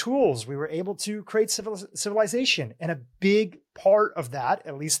make tools. We were able to create civilization. And a big part of that,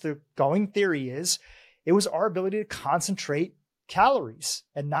 at least the going theory is, it was our ability to concentrate calories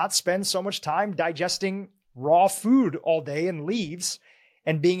and not spend so much time digesting raw food all day and leaves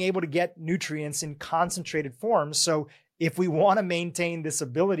and being able to get nutrients in concentrated forms. So if we want to maintain this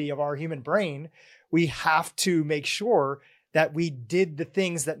ability of our human brain, we have to make sure that we did the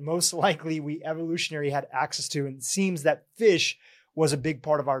things that most likely we evolutionary had access to. And it seems that fish was a big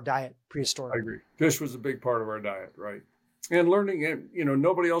part of our diet prehistoric. I agree. Fish was a big part of our diet, right? And learning,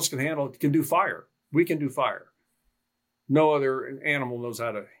 nobody else can do fire. We can do fire. No other animal knows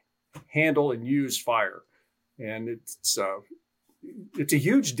how to handle and use fire. And it's a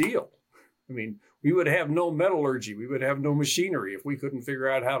huge deal. I mean, we would have no metallurgy. We would have no machinery if we couldn't figure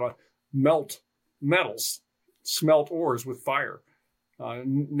out how to melt metals, smelt ores with fire.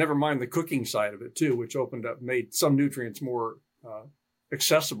 Never mind the cooking side of it too, which made some nutrients more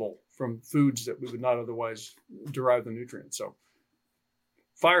accessible from foods that we would not otherwise derive the nutrients. So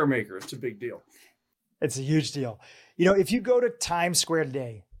fire maker, it's a big deal. It's a huge deal. If you go to Times Square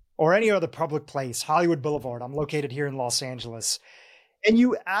today or any other public place, Hollywood Boulevard, I'm located here in Los Angeles, and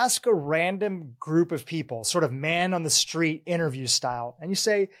you ask a random group of people, sort of man on the street interview style, and you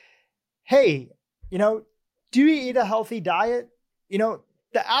say, hey, do you eat a healthy diet?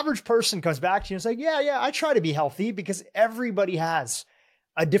 The average person comes back to you and is like, yeah, I try to be healthy, because everybody has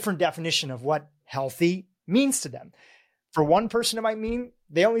a different definition of what healthy means to them. For one person, it might mean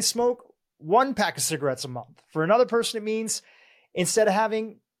they only smoke 1 pack of cigarettes a month. For another person, it means instead of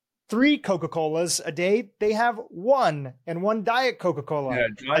having 3 Coca-Colas a day, they have 1 and 1 Diet Coca-Cola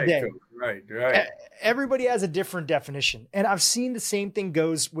a day. Coke. Right. Everybody has a different definition. And I've seen the same thing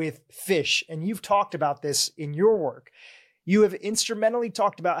goes with fish. And you've talked about this in your work. You have instrumentally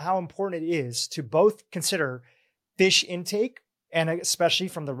talked about how important it is to both consider fish intake, and especially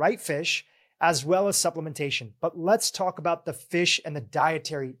from the right fish, as well as supplementation. But let's talk about the fish and the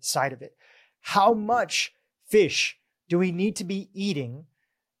dietary side of it. How much fish do we need to be eating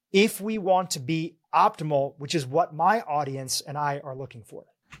if we want to be optimal, which is what my audience and I are looking for?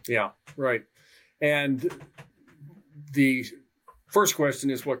 Yeah, right. And the first question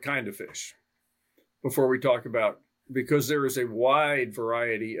is what kind of fish before we talk about, because there is a wide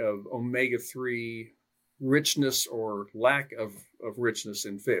variety of omega-3 richness or lack of richness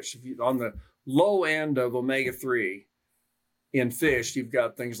in fish. On the low end of omega-3 in fish, you've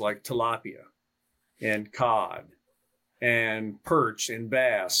got things like tilapia and cod and perch and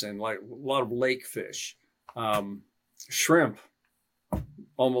bass and like a lot of lake fish. Shrimp,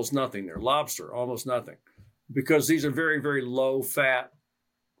 almost nothing there. Lobster, almost nothing. Because these are very, very low fat,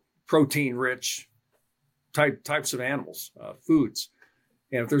 protein rich types of animals, foods.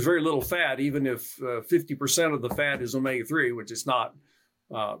 And if there's very little fat, even if 50% of the fat is omega-3, which is not,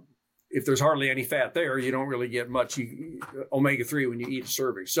 if there's hardly any fat there, you don't really get much omega-3 when you eat a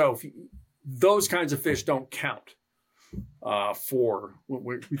serving. So those kinds of fish don't count for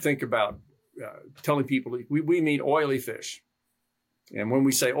when we think about telling people we mean oily fish. And when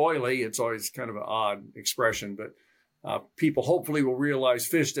we say oily, it's always kind of an odd expression, but people hopefully will realize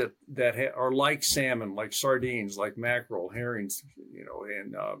fish that are like salmon, like sardines, like mackerel, herrings,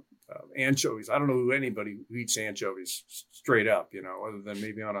 and anchovies. I don't know anybody who eats anchovies straight up, other than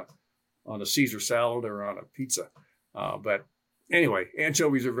maybe on a Caesar salad or on a pizza. But anyway,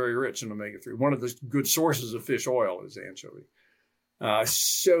 anchovies are very rich in omega-3. One of the good sources of fish oil is anchovy.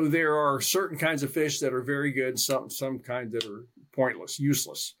 So there are certain kinds of fish that are very good, some kinds that are pointless,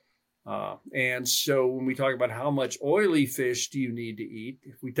 useless. And so when we talk about how much oily fish do you need to eat,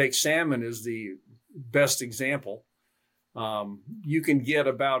 if we take salmon as the best example, you can get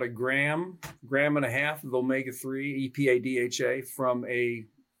about a gram and a half of omega-3 EPA DHA from a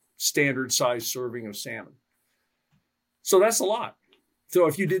standard size serving of salmon. So that's a lot. So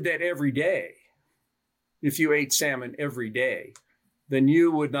if you did that every day, if you ate salmon every day, then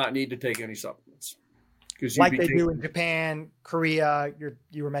you would not need to take any supplements. Like they do in Japan, Korea,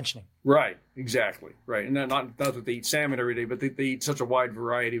 you were mentioning. Right, exactly, right. And not that they eat salmon every day, but they eat such a wide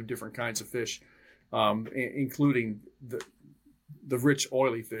variety of different kinds of fish, including the rich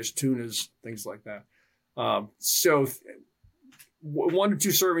oily fish, tunas, things like that. So 1 to 2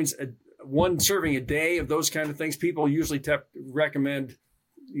 servings, one serving a day of those kind of things. People usually recommend,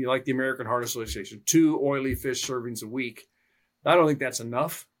 like the American Heart Association, 2 oily fish servings a week. I don't think that's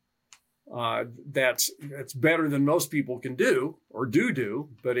enough. That's better than most people can do or do,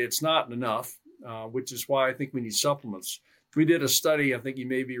 but it's not enough, which is why I think we need supplements. We did a study, I think you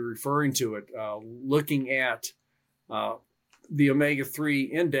may be referring to it, looking at the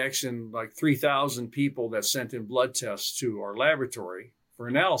omega-3 index in like 3,000 people that sent in blood tests to our laboratory for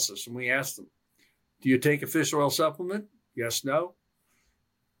analysis. And we asked them, do you take a fish oil supplement? Yes, no.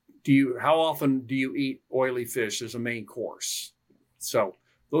 How often do you eat oily fish as a main course? So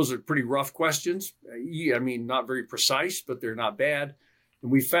those are pretty rough questions. I mean, not very precise, but they're not bad.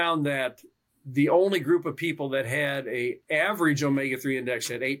 And we found that the only group of people that had a average omega-3 index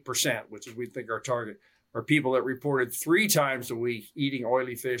at 8%, which is we think our target, are people that reported 3 times a week eating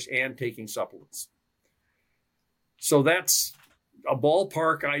oily fish and taking supplements. So that's a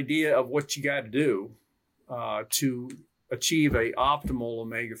ballpark idea of what you got to do to achieve a optimal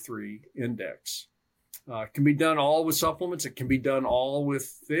omega-3 index. It can be done all with supplements. It can be done all with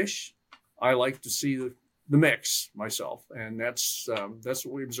fish. I like to see the mix myself, and that's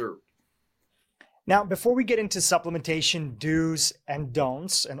what we observed. Now, before we get into supplementation do's and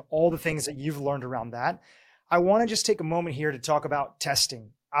don'ts and all the things that you've learned around that, I want to just take a moment here to talk about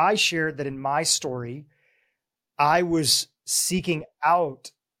testing. I shared that in my story, I was seeking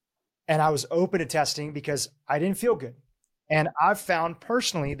out and I was open to testing because I didn't feel good. And I've found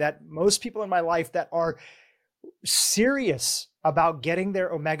personally that most people in my life that are serious about getting their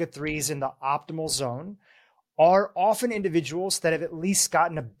omega-3s in the optimal zone are often individuals that have at least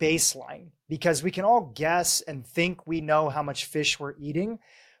gotten a baseline, because we can all guess and think we know how much fish we're eating.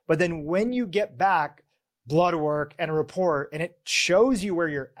 But then when you get back blood work and a report and it shows you where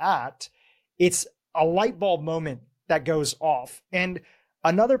you're at, it's a light bulb moment that goes off. And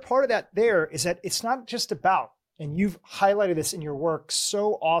another part of that there is that it's not just about, and you've highlighted this in your work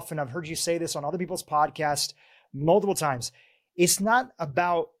so often, I've heard you say this on other people's podcasts multiple times. It's not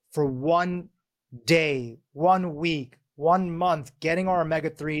about for one day, 1 week, 1 month, getting our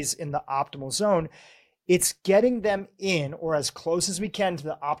omega-3s in the optimal zone. It's getting them in, or as close as we can to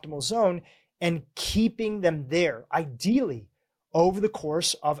the optimal zone, and keeping them there, ideally over the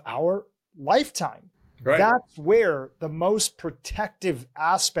course of our lifetime. Right. That's where the most protective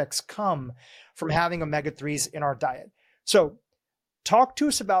aspects come from having omega-3s in our diet. So talk to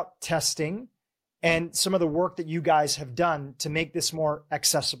us about testing and some of the work that you guys have done to make this more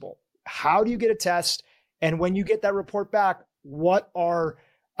accessible. How do you get a test? And when you get that report back, what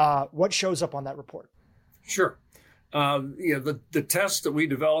shows up on that report? Sure. The test that we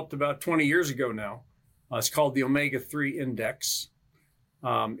developed about 20 years ago now, it's called the Omega-3 Index.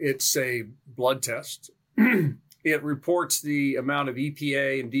 It's a blood test. It reports the amount of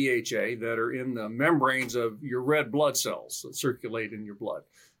EPA and DHA that are in the membranes of your red blood cells that circulate in your blood.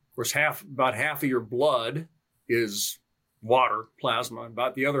 Of course, about half of your blood is water, plasma, and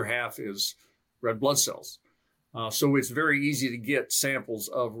about the other half is red blood cells. So it's very easy to get samples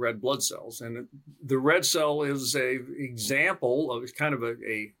of red blood cells. And the red cell is an example of, it's kind of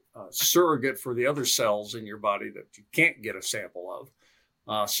a surrogate for the other cells in your body that you can't get a sample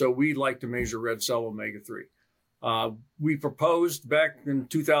of. So we like to measure red cell omega-3. We proposed back in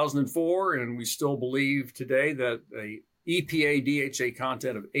 2004, and we still believe today, that a EPA DHA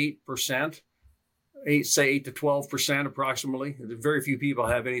content of 8%, 8 to 12% approximately. Very few people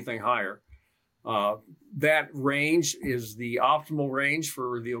have anything higher. That range is the optimal range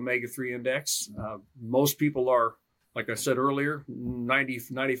for the omega-3 index. Most people are, like I said earlier,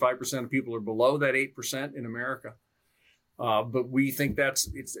 95% of people are below that 8% in America. But we think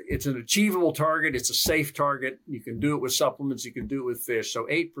it's an achievable target. It's a safe target. You can do it with supplements. You can do it with fish. So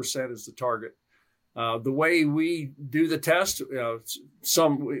 8% is the target. The way we do the test,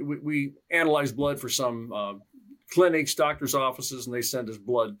 we analyze blood for some clinics, doctors' offices, and they send us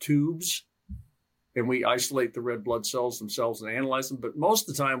blood tubes. and we isolate the red blood cells themselves and analyze them. But most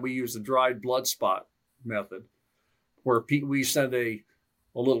of the time we use the dried blood spot method, where we send a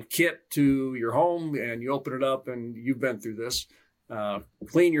little kit to your home and you open it up, and you've been through this.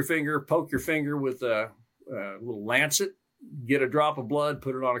 Clean your finger, poke your finger with a little lancet, get a drop of blood,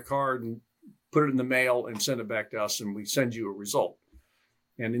 put it on a card, and put it in the mail and send it back to us, and we send you a result.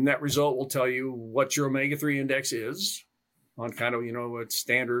 And in that result, we'll tell you what your omega-3 index is on kind of, a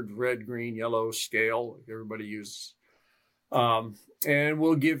standard red, green, yellow scale everybody uses. And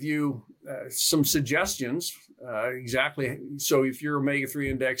we'll give you some suggestions exactly. So if your omega-3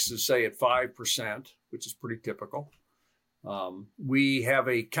 index is, say, at 5%, which is pretty typical, we have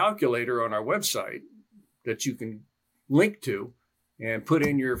a calculator on our website that you can link to and put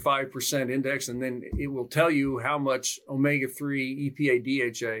in your 5% index, and then it will tell you how much omega-3 EPA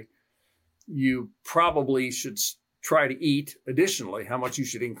DHA you probably should try to eat additionally, how much you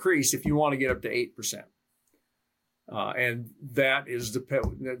should increase if you want to get up to 8%. And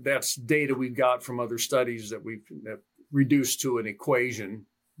that's data we've got from other studies that we've reduced to an equation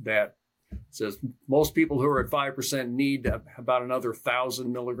that says most people who are at 5% need about another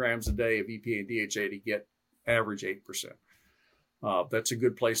 1,000 milligrams a day of EPA and DHA to get average 8%. That's a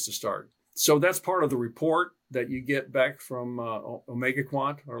good place to start. So that's part of the report that you get back from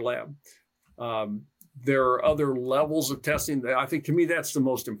OmegaQuant, our lab. There are other levels of testing. I think, to me, that's the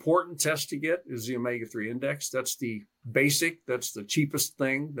most important test to get, is the omega-3 index. That's the basic. That's the cheapest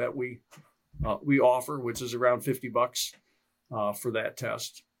thing that we offer, which is around $50 for that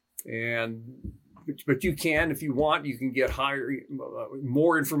test. But you can, if you want, you can get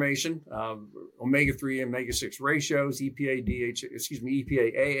more information, omega-3 and omega-6 ratios, EPA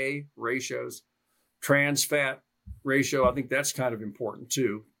AA ratios, trans fat ratio. I think that's kind of important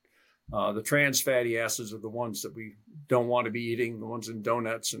too. The trans fatty acids are the ones that we don't want to be eating, the ones in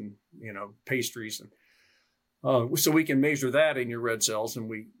donuts and, pastries. And so we can measure that in your red cells, and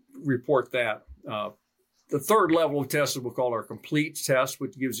we report that. The third level of test we'll call our complete test,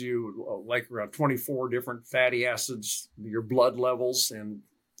 which gives you around 24 different fatty acids, your blood levels, and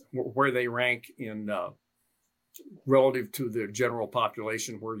where they rank in relative to the general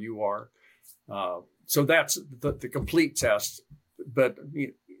population where you are. So that's the complete test. But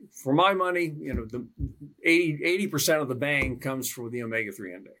for my money, the 80% of the bang comes from the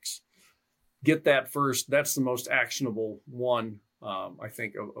omega-3 index. Get that first. That's the most actionable one, I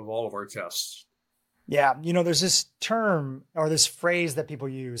think, of all of our tests. Yeah. There's this term or this phrase that people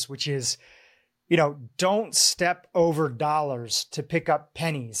use, which is, don't step over dollars to pick up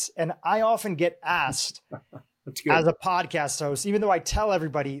pennies. And I often get asked as a podcast host, even though I tell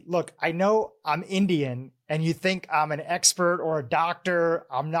everybody, look, I know I'm Indian and you think I'm an expert or a doctor.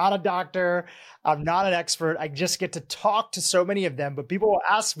 I'm not a doctor. I'm not an expert. I just get to talk to so many of them. But people will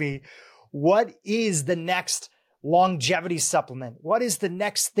ask me, what is the next longevity supplement? What is the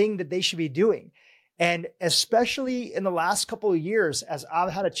next thing that they should be doing? And especially in the last couple of years, as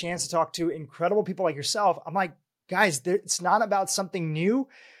I've had a chance to talk to incredible people like yourself, I'm like, guys, it's not about something new.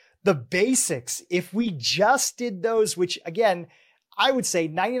 The basics, if we just did those, which again, I would say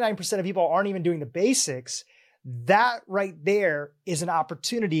 99% of people aren't even doing the basics, that right there is an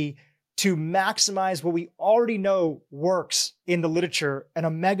opportunity to maximize what we already know works in the literature. And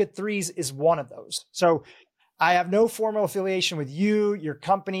omega-3s is one of those. So I have no formal affiliation with you, your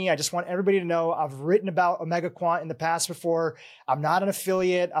company. I just want everybody to know I've written about OmegaQuant in the past before. I'm not an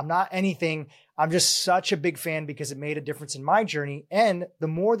affiliate. I'm not anything. I'm just such a big fan because it made a difference in my journey. And the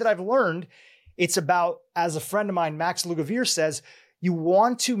more that I've learned, it's about, as a friend of mine, Max Lugavere, says, you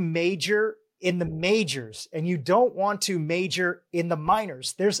want to major in the majors and you don't want to major in the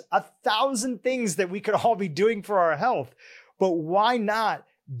minors. There's 1,000 things that we could all be doing for our health, but why not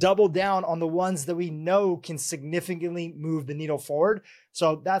double down on the ones that we know can significantly move the needle forward?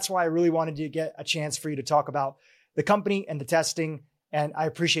 So that's why I really wanted to get a chance for you to talk about the company and the testing. And I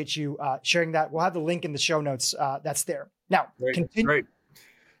appreciate you sharing that. We'll have the link in the show notes. That's there. Now, continue. Great.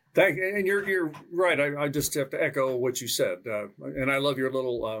 Thank you. And you're right. I just have to echo what you said. And I love your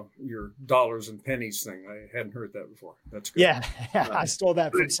little, your dollars and pennies thing. I hadn't heard that before. That's good. Yeah. I stole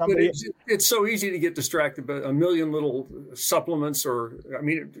that from somebody. It's so easy to get distracted by a million little supplements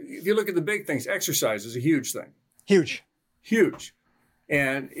if you look at the big things, exercise is a huge thing. Huge.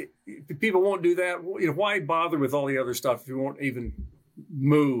 And people won't do that. Why bother with all the other stuff if you won't even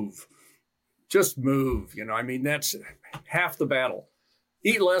move? Just move. That's half the battle.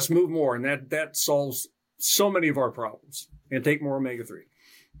 Eat less, move more, and that solves so many of our problems. And take more omega-3.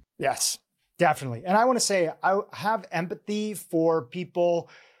 Yes, definitely. And I want to say I have empathy for people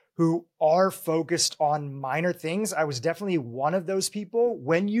who are focused on minor things. I was definitely one of those people.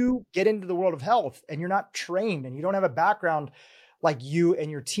 When you get into the world of health and you're not trained and you don't have a background like you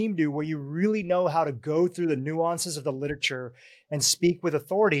and your team do, where you really know how to go through the nuances of the literature and speak with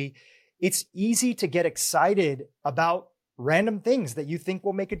authority, it's easy to get excited about random things that you think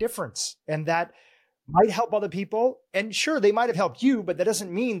will make a difference and that might help other people. And sure, they might have helped you, but that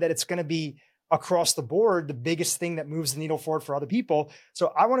doesn't mean that it's going to be across the board the biggest thing that moves the needle forward for other people.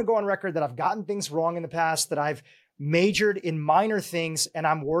 So I want to go on record that I've gotten things wrong in the past, that I've majored in minor things, and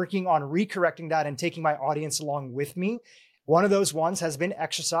I'm working on recorrecting that and taking my audience along with me. One of those ones has been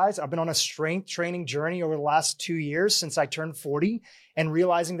exercise. I've been on a strength training journey over the last 2 years since I turned 40, and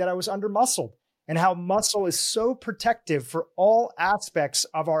realizing that I was under muscled, and how muscle is so protective for all aspects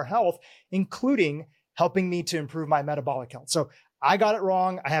of our health, including helping me to improve my metabolic health. So I got it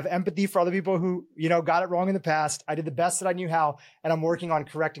wrong. I have empathy for other people who, got it wrong in the past. I did the best that I knew how, and I'm working on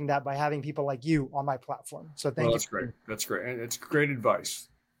correcting that by having people like you on my platform. So thank you. That's great. That's great. And it's great advice.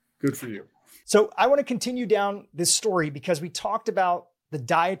 Good for you. So I want to continue down this story because we talked about the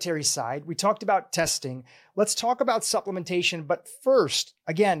dietary side. We talked about testing. Let's talk about supplementation. But first,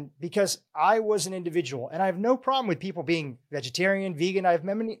 again, because I was an individual and I have no problem with people being vegetarian, vegan. I have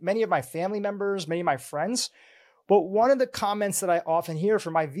many of my family members, many of my friends. But one of the comments that I often hear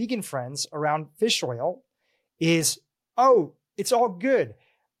from my vegan friends around fish oil is, oh, it's all good.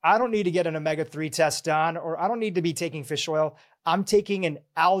 I don't need to get an omega-3 test done, or I don't need to be taking fish oil. I'm taking an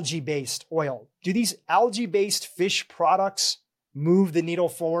algae-based oil. Do these algae-based fish products move the needle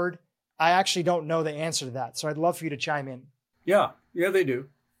forward? I actually don't know the answer to that. So I'd love for you to chime in. Yeah, they do.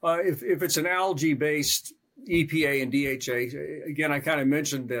 If it's an algae-based EPA and DHA, again, I kind of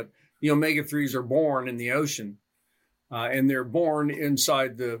mentioned that the omega-3s are born in the ocean. And they're born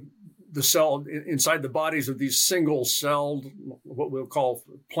inside the cell, inside the bodies of these single-celled, what we'll call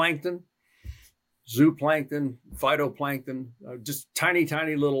plankton, zooplankton, phytoplankton, just tiny,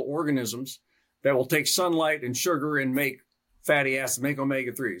 tiny little organisms that will take sunlight and sugar and make fatty acids, make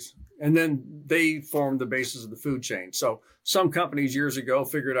omega-3s. And then they form the basis of the food chain. So some companies years ago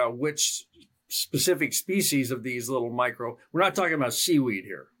figured out which specific species of these little we're not talking about seaweed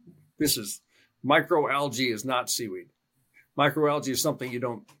here. Microalgae is not seaweed. Microalgae is something you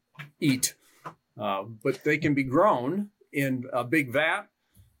don't eat, but they can be grown in a big vat.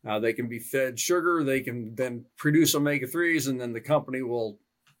 They can be fed sugar. They can then produce omega-3s, and then the company will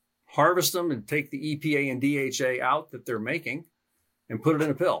harvest them and take the EPA and DHA out that they're making and put it in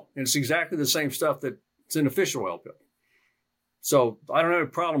a pill. And it's exactly the same stuff that's in a fish oil pill. So I don't have a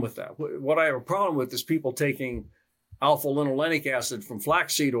problem with that. What I have a problem with is people taking alpha-linolenic acid from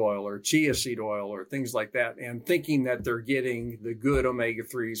flaxseed oil or chia seed oil or things like that, and thinking that they're getting the good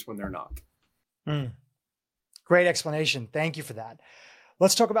omega-3s when they're not. Great explanation. Thank you for that.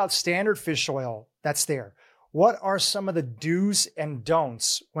 Let's talk about standard fish oil that's there. What are some of the do's and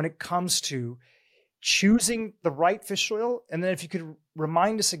don'ts when it comes to choosing the right fish oil? And then if you could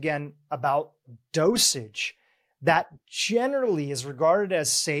remind us again about dosage that generally is regarded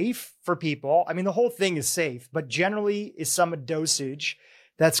as safe for people. I mean, the whole thing is safe, but generally is some dosage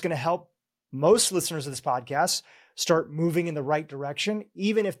that's going to help most listeners of this podcast start moving in the right direction,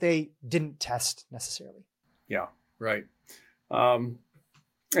 even if they didn't test necessarily. Yeah, right. And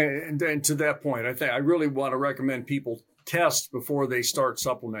to that point, I really want to recommend people test before they start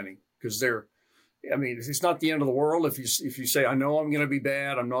supplementing, because it's not the end of the world if you say, I know I'm going to be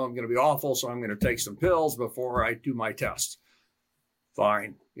bad, I know I'm going to be awful, so I'm going to take some pills before I do my test.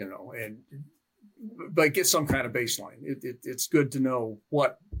 Fine, but get some kind of baseline. It's good to know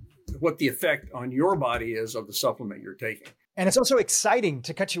what the effect on your body is of the supplement you're taking. And it's also exciting,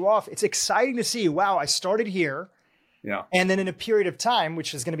 to cut you off. It's exciting to see, wow, I started here. Yeah. And then in a period of time,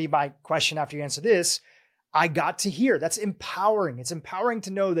 which is going to be my question after you answer this, I got to here. That's empowering. It's empowering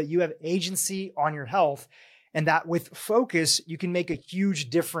to know that you have agency on your health, and that with focus, you can make a huge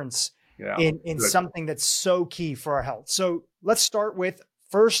difference in something that's so key for our health. So let's start with,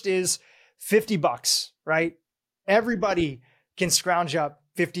 first is $50, right? Everybody can scrounge up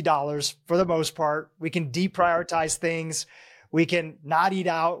 $50 for the most part. We can deprioritize things. We can not eat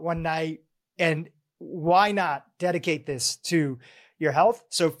out one night, and why not dedicate this to your health?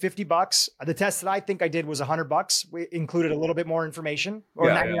 So $50. The test that I think I did was $100. We included a little bit more information, or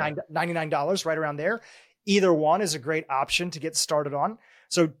 $99, right around there. Either one is a great option to get started on.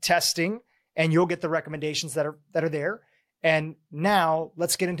 So testing, and you'll get the recommendations that are there. And now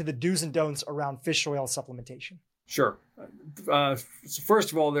let's get into the do's and don'ts around fish oil supplementation. Sure. So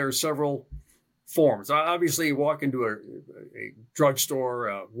first of all, there are several forms. Obviously, you walk into a drugstore,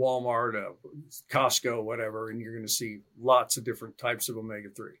 a Walmart, a Costco, whatever, and you're going to see lots of different types of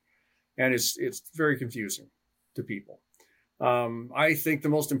omega-3. And it's very confusing to people. I think the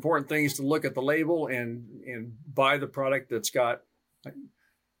most important thing is to look at the label and buy the product that's got,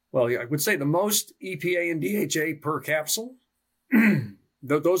 well, I would say the most EPA and DHA per capsule.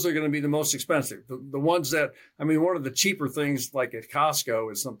 Those are going to be the most expensive. The ones that, I mean, one of the cheaper things like at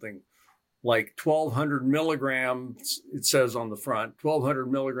Costco is something like 1,200 milligrams, it says on the front,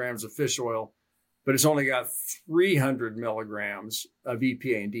 1,200 milligrams of fish oil, but it's only got 300 milligrams of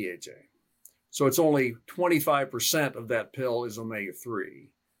EPA and DHA. So it's only 25% of that pill is omega-3.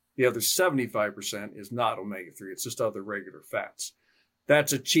 The other 75% is not omega-3. It's just other regular fats.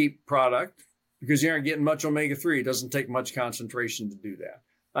 That's a cheap product because you aren't getting much omega-3. It doesn't take much concentration to do that.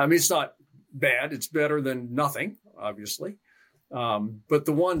 I mean, it's not bad. It's better than nothing, obviously. But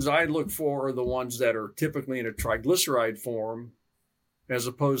the ones I look for are the ones that are typically in a triglyceride form as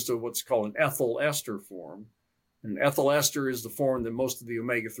opposed to what's called an ethyl ester form. And ethyl ester is the form that most of the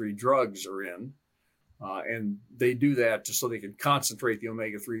omega-3 drugs are in. And they do that just so they can concentrate the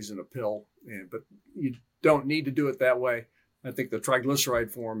omega-3s in a pill. But you don't need to do it that way. I think the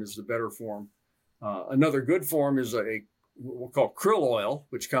triglyceride form is the better form. Another good form is what we'll call krill oil,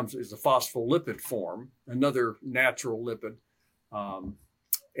 which is a phospholipid form, another natural lipid.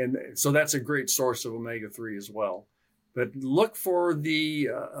 And so that's a great source of omega-3 as well. But look for the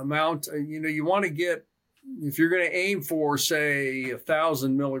amount, you want to get, if you're going to aim for, say,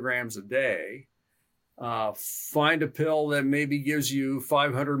 1,000 milligrams a day, find a pill that maybe gives you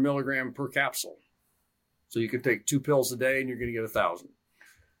 500 milligram per capsule. So you can take 2 pills a day and you're going to get 1,000.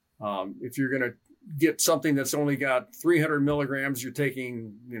 If you're going to get something that's only got 300 milligrams, you're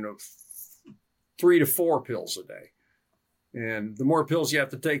taking, 3 to 4 pills a day. And the more pills you have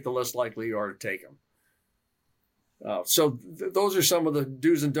to take, the less likely you are to take them. So those are some of the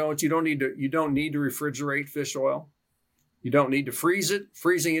do's and don'ts. You don't need to refrigerate fish oil. You don't need to freeze it.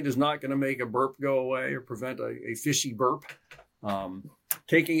 Freezing it is not going to make a burp go away or prevent a fishy burp.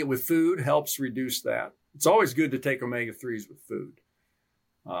 Taking it with food helps reduce that. It's always good to take omega-3s with food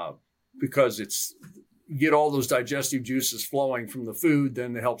because you get all those digestive juices flowing from the food.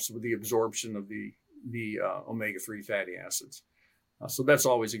 Then it helps with the absorption of the omega-3 fatty acids. So that's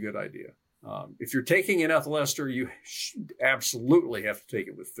always a good idea. If you're taking an ethyl ester, you absolutely have to take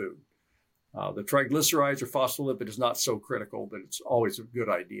it with food. The triglycerides or phospholipid is not so critical, but it's always a good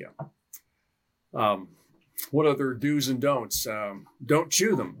idea. What other do's and don'ts? Don't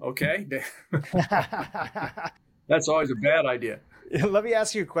chew them, okay? That's always a bad idea. Let me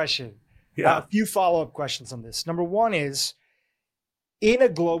ask you a question. Yeah. A few follow-up questions on this. Number one is, in a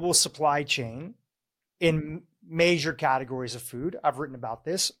global supply chain, in major categories of food, I've written about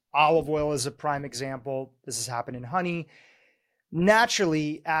this. Olive oil is a prime example. This has happened in honey.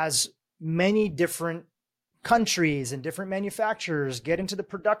 Naturally, as many different countries and different manufacturers get into the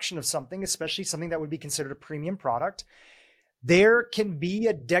production of something, especially something that would be considered a premium product, there can be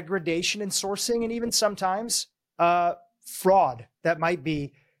a degradation in sourcing and even sometimes fraud that might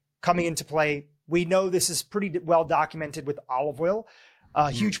be coming into play. We know this is pretty well documented with olive oil.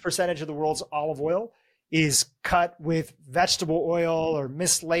 A huge percentage of the world's olive oil is cut with vegetable oil or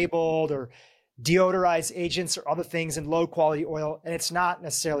mislabeled or deodorized agents or other things in low quality oil. And it's not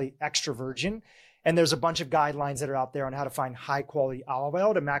necessarily extra virgin. And there's a bunch of guidelines that are out there on how to find high quality olive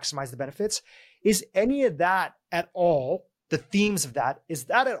oil to maximize the benefits. Is any of that at all, the themes of that, is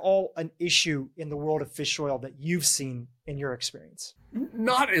that at all an issue in the world of fish oil that you've seen in your experience?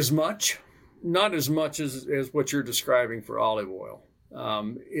 Not as much as what you're describing for olive oil.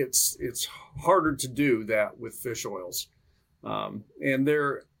 It's harder to do that with fish oils. And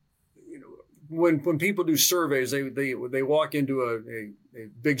they're, when people do surveys, they walk into a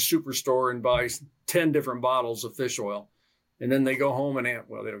big superstore and buy 10 different bottles of fish oil. And then they go home they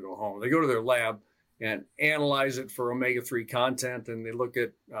don't go home. They go to their lab and analyze it for omega-3 content. And they look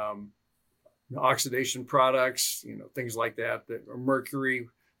at, oxidation products, things like that are mercury.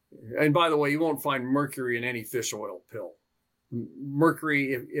 And by the way, you won't find mercury in any fish oil pill.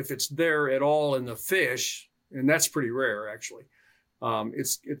 Mercury, if it's there at all in the fish, and that's pretty rare actually,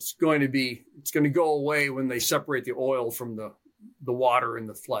 it's going to go away when they separate the oil from the water in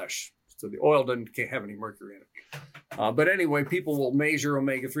the flesh. So the oil can't have any mercury in it. But anyway, people will measure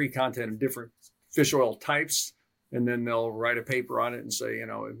omega-3 content in different fish oil types, and then they'll write a paper on it and say,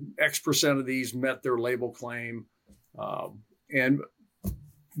 X% of these met their label claim. And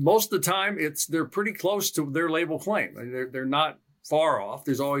most of the time, they're pretty close to their label claim. They're not far off.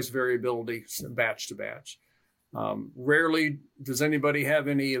 There's always variability batch to batch. Rarely does anybody have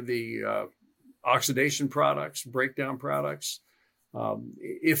any of the oxidation products, breakdown products.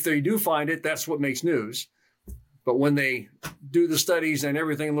 If they do find it, that's what makes news. But when they do the studies and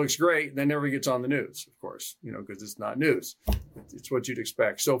everything looks great, then never gets on the news, of course, because it's not news. It's what you'd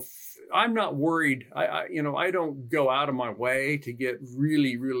expect. So I'm not worried. I don't go out of my way to get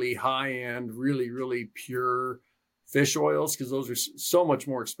really, really high end, really, really pure fish oils, because those are so much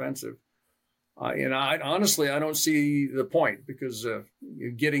more expensive. And I don't see the point, because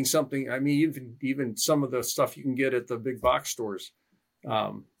you're getting something. I mean, even some of the stuff you can get at the big box stores.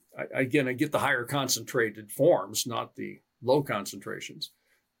 I get the higher concentrated forms, not the low concentrations.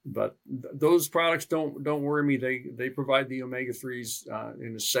 But those products don't worry me. They provide the omega-3s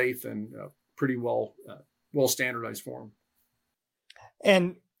in a safe and pretty well standardized form.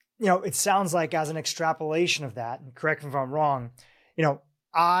 And it sounds like, as an extrapolation of that, and correct me if I'm wrong,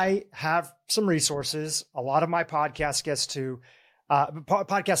 I have some resources. A lot of my podcast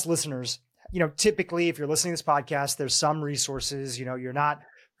podcast listeners, typically if you're listening to this podcast, there's some resources. You're not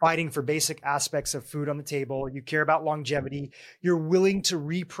fighting for basic aspects of food on the table. You care about longevity. You're willing to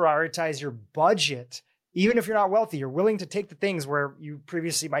reprioritize your budget. Even if you're not wealthy, you're willing to take the things where you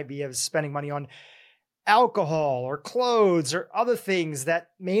previously might be spending money on alcohol or clothes or other things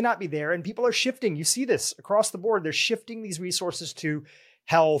that may not be there. And people are shifting. You see this across the board. They're shifting these resources to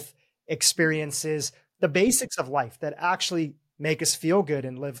health, experiences, the basics of life that actually make us feel good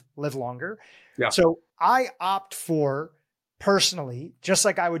and live longer. Yeah. So I opt for, personally, just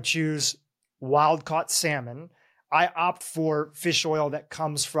like I would choose wild caught salmon, I opt for fish oil that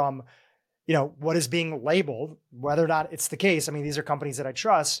comes from, what is being labeled, whether or not it's the case. I mean, these are companies that I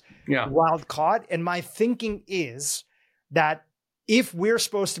trust, wild caught. And my thinking is that if we're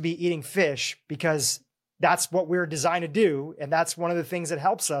supposed to be eating fish, because that's what we're designed to do, and that's one of the things that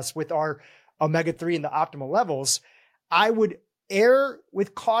helps us with our omega-3 and the optimal levels, I would err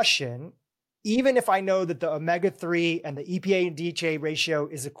with caution. Even if I know that the omega-3 and the EPA and DHA ratio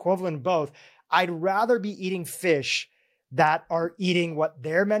is equivalent in both, I'd rather be eating fish that are eating what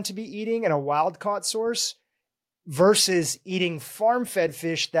they're meant to be eating in a wild-caught source versus eating farm-fed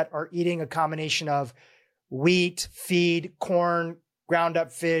fish that are eating a combination of wheat, feed, corn, ground-up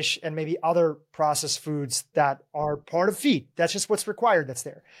fish, and maybe other processed foods that are part of feed. That's just what's required that's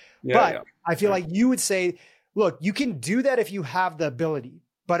there. I feel like you would say, look, you can do that if you have the ability.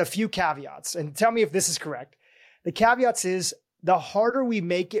 But a few caveats, and tell me if this is correct. The caveats is, the harder we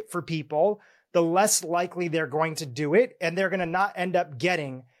make it for people, the less likely they're going to do it. And they're going to not end up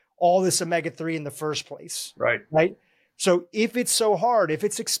getting all this omega-3 in the first place. Right. So if it's so hard, if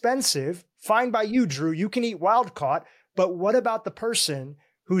it's expensive, fine by you, Drew, you can eat wild caught. But what about the person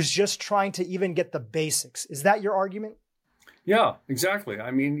who's just trying to even get the basics? Is that your argument? Yeah, exactly.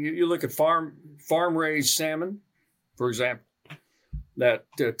 I mean, you look at farm raised salmon, for example, that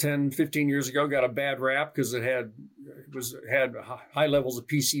 10, 15 years ago got a bad rap because it had high levels of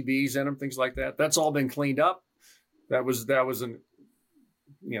PCBs in them, things like that. That's all been cleaned up. That was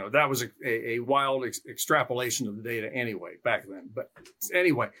a wild extrapolation of the data anyway back then. But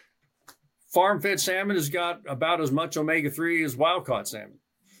anyway, farm-fed salmon has got about as much omega-3 as wild-caught salmon,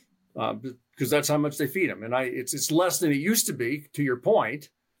 because that's how much they feed them. And it's less than it used to be. To your point,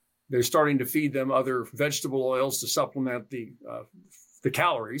 they're starting to feed them other vegetable oils to supplement the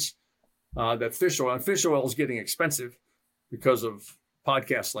calories that fish oil. And fish oil is getting expensive because of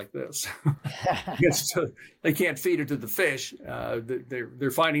podcasts like this. They can't feed it to the fish.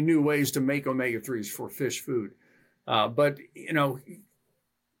 They're finding new ways to make omega-3s for fish food. But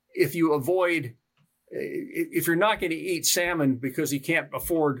if you're not going to eat salmon because you can't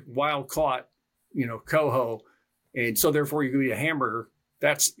afford wild caught, coho, and so therefore you're going to eat a hamburger,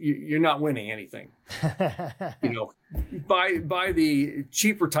 you're not winning anything. Buy the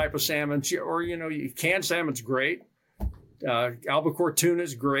cheaper type of salmon, or canned salmon's great. Albacore tuna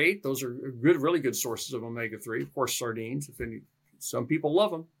is great. Those are really good sources of omega-3. Of course, sardines. Some people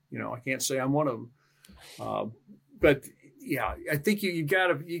love them. I can't say I'm one of them. But yeah, I think you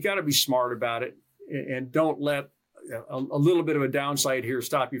gotta be smart about it, and don't let a little bit of a downside here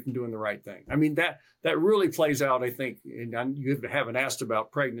stop you from doing the right thing. I mean, that really plays out, I think, and you haven't asked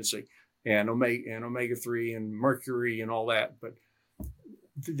about pregnancy and omega-3 and mercury and all that, but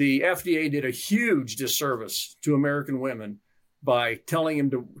the FDA did a huge disservice to American women by telling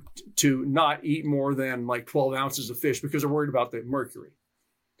them to not eat more than like 12 ounces of fish because they're worried about the mercury.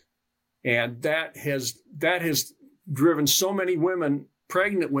 And that has driven so many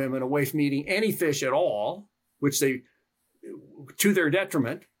pregnant women, away from eating any fish at all, which to their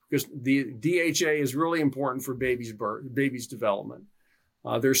detriment, because the DHA is really important for baby's development.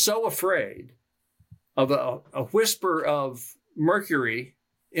 They're so afraid of a whisper of mercury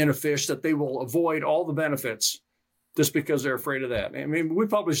in a fish that they will avoid all the benefits just because they're afraid of that. I mean, we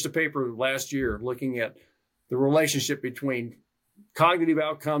published a paper last year looking at the relationship between cognitive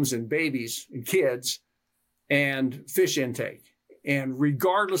outcomes in babies and kids and fish intake. And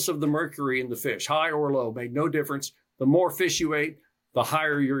regardless of the mercury in the fish, high or low, made no difference. The more fish you ate, the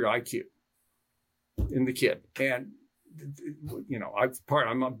higher your IQ in the kid. And, you know,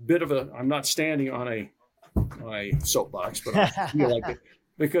 I'm not standing on a soapbox, but I feel like it.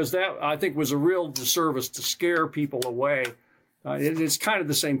 Because that, I think, was a real disservice to scare people away. It's kind of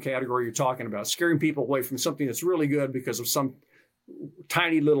the same category you're talking about, scaring people away from something that's really good because of some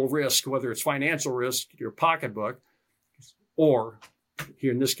tiny little risk, whether it's financial risk, your pocketbook, or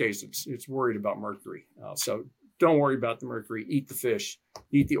here in this case, it's worried about mercury. So don't worry about the mercury. Eat the fish.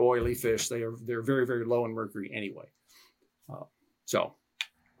 Eat the oily fish. They're very, very low in mercury anyway.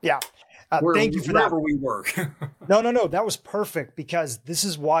 Yeah. Thank you for wherever that. we work. No. That was perfect, because this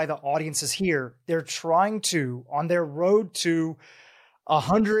is why the audience is here. They're trying to, on their road to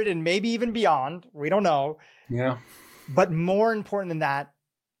 100 and maybe even beyond, we don't know. Yeah. But more important than that,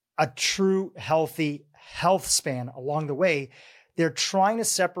 a true healthy health span along the way. They're trying to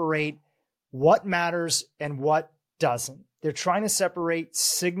separate what matters and what doesn't. They're trying to separate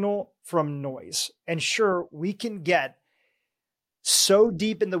signal from noise. And sure, we can get so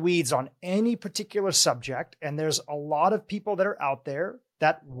deep in the weeds on any particular subject. And there's a lot of people that are out there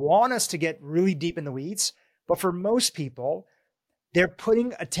that want us to get really deep in the weeds. But for most people, they're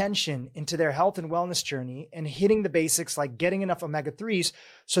putting attention into their health and wellness journey and hitting the basics, like getting enough omega-3s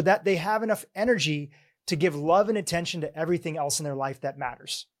so that they have enough energy to give love and attention to everything else in their life that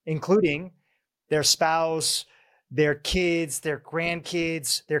matters, including their spouse, their kids, their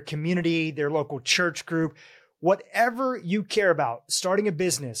grandkids, their community, their local church group. Whatever you care about, starting a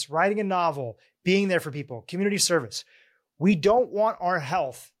business, writing a novel, being there for people, community service. We don't want our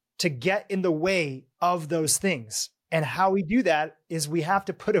health to get in the way of those things. And how we do that is we have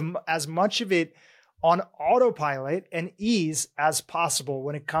to put as much of it on autopilot and ease as possible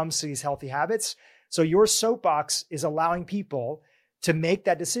when it comes to these healthy habits. So your soapbox is allowing people to make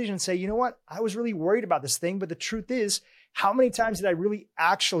that decision and say, you know what, I was really worried about this thing, but the truth is, how many times did I really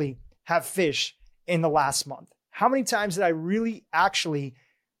actually have fish in the last month? How many times did I really actually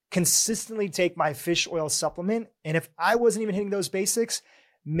consistently take my fish oil supplement? And if I wasn't even hitting those basics,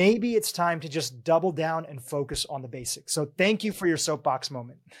 maybe it's time to just double down and focus on the basics. So thank you for your soapbox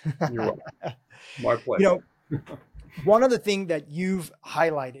moment. You're welcome. My pleasure. One other thing that you've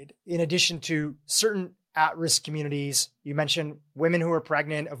highlighted, in addition to certain at-risk communities, you mentioned women who are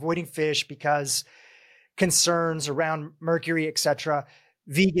pregnant, avoiding fish because concerns around mercury, etc.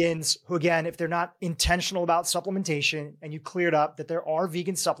 Vegans who, again, if they're not intentional about supplementation, and you cleared up that there are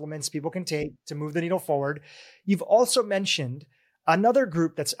vegan supplements people can take to move the needle forward. You've also mentioned another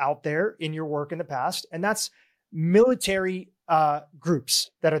group that's out there in your work in the past, and that's military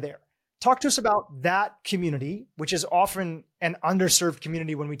groups that are there. Talk to us about that community, which is often an underserved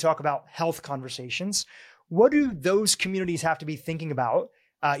community when we talk about health conversations. What do those communities have to be thinking about?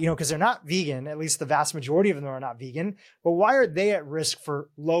 Because they're not vegan, at least the vast majority of them are not vegan, but why are they at risk for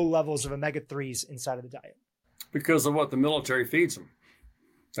low levels of omega-3s inside of the diet? Because of what the military feeds them.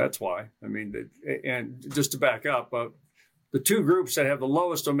 That's why. I mean, and just to back up, the two groups that have the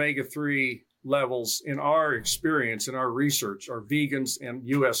lowest omega-3 levels in our experience, in our research, are vegans and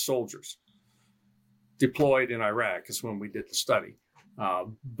U.S. soldiers deployed in Iraq is when we did the study.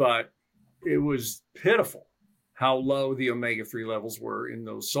 But it was pitiful how low the omega-3 levels were in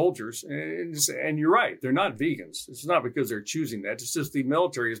those soldiers. And you're right, they're not vegans. It's not because they're choosing that. It's just the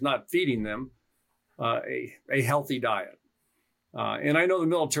military is not feeding them a healthy diet. And I know the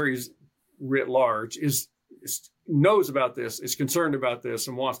military writ large knows about this, is concerned about this,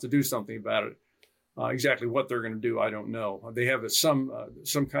 and wants to do something about it. Exactly what they're going to do, I don't know. They have some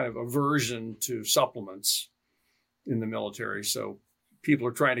kind of aversion to supplements in the military. So people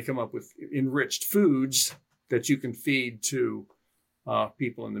are trying to come up with enriched foods that you can feed to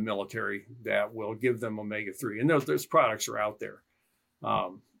people in the military that will give them omega-3. And those products are out there.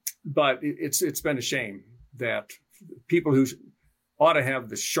 But it's been a shame that people who ought to have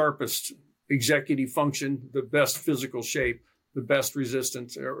the sharpest executive function, the best physical shape, the best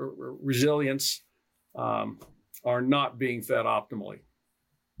resistance or resilience, are not being fed optimally.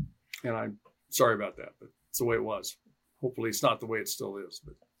 And I'm sorry about that, but it's the way it was. Hopefully it's not the way it still is.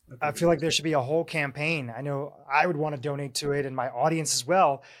 But I feel like there should be a whole campaign. I know I would want to donate to it, and my audience as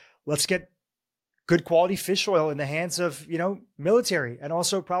well. Let's get good quality fish oil in the hands of, military, and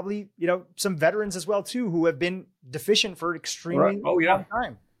also probably, some veterans as well too, who have been deficient for extremely long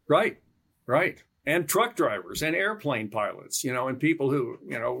time. Right. and truck drivers and airplane pilots, and people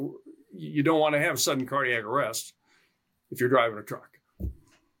who, you don't want to have sudden cardiac arrest if you're driving a truck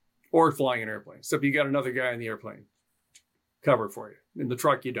or flying an airplane. Except you got another guy in the airplane cover for you. In the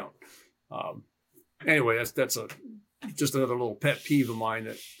truck, you don't. Anyway, that's just another little pet peeve of mine,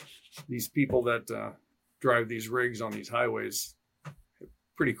 that these people that drive these rigs on these highways have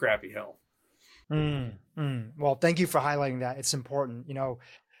pretty crappy health. Well, thank you for highlighting that. It's important.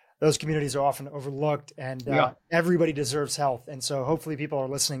 Those communities are often overlooked, and everybody deserves health. And so hopefully people are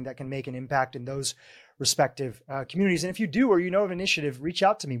listening that can make an impact in those respective communities. And if you do, or of an initiative, reach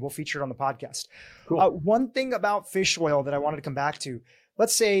out to me. We'll feature it on the podcast. Cool. One thing about fish oil that I wanted to come back to,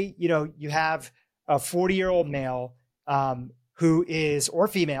 let's say, you have a 40-year-old male who is, or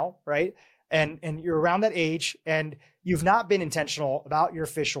female, right? And you're around that age, and you've not been intentional about your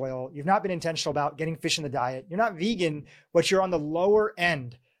fish oil. You've not been intentional about getting fish in the diet. You're not vegan, but you're on the lower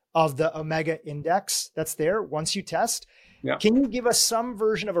end of the omega index that's there once you test. Yeah. Can you give us some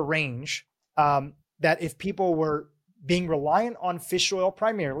version of a range that if people were being reliant on fish oil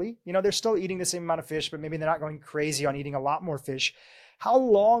primarily, they're still eating the same amount of fish, but maybe they're not going crazy on eating a lot more fish. How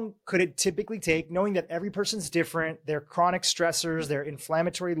long could it typically take, knowing that every person's different, their chronic stressors, their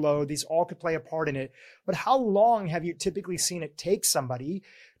inflammatory load, these all could play a part in it. But how long have you typically seen it take somebody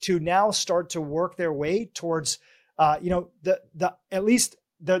to now start to work their way towards, at least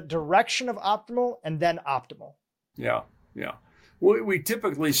the direction of optimal and then optimal? Yeah. We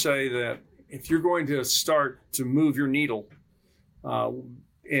typically say that if you're going to start to move your needle,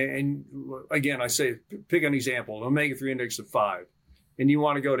 and again, I say, pick an example, an omega-3 index of 5. And you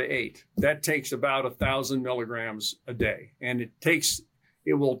want to go to 8, that takes about 1,000 milligrams a day. And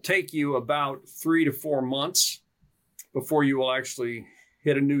it will take you about 3 to 4 months before you will actually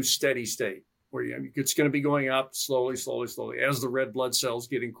hit a new steady state where it's going to be going up slowly as the red blood cells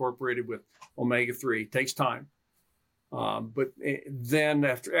get incorporated with omega-3. It takes time. But then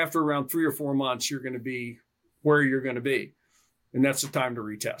after around 3 or 4 months, you're going to be where you're going to be. And that's the time to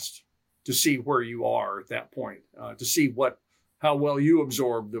retest, to see where you are at that point, to see how well you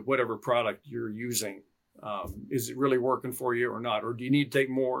absorb whatever product you're using. Is it really working for you or not? Or do you need to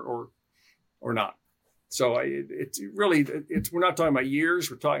take more or not? So we're not talking about years.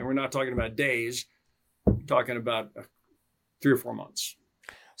 We're not talking about days. We're talking about 3 or 4 months.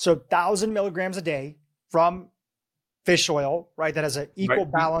 So 1,000 milligrams a day from fish oil, right? That has an equal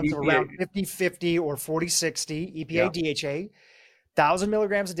balance of around 50-50 or 40-60 EPA, DHA, 1,000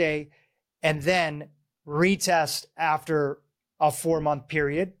 milligrams a day, and then retest after a 4-month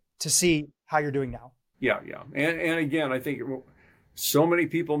period to see how you're doing now. Yeah. And again, I think so many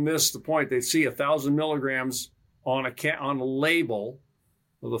people miss the point. They see 1,000 milligrams on a label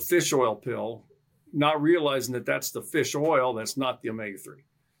of a fish oil pill, not realizing that that's the fish oil. That's not the omega-3.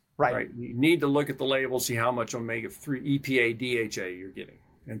 Right. You need to look at the label, see how much omega-3 EPA, DHA you're getting,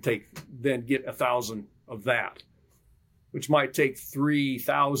 and then get 1,000 of that, which might take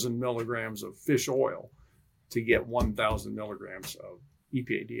 3,000 milligrams of fish oil to get 1,000 milligrams of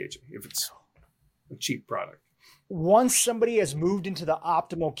EPA, DHA, if it's a cheap product. Once somebody has moved into the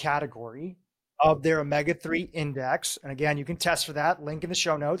optimal category of their omega-3 index, and again, you can test for that, link in the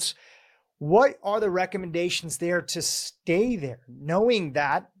show notes, what are the recommendations there to stay there, knowing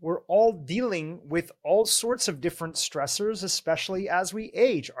that we're all dealing with all sorts of different stressors, especially as we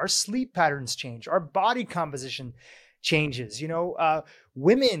age? Our sleep patterns change, our body composition changes,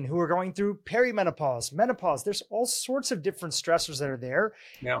 women who are going through perimenopause, menopause, there's all sorts of different stressors that are there.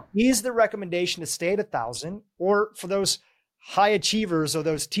 Yeah. Is the recommendation to stay at 1,000, or for those high achievers or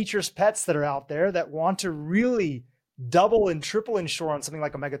those teachers' pets that are out there that want to really double and triple insure on something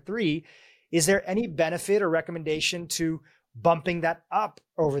like omega-3, is there any benefit or recommendation to bumping that up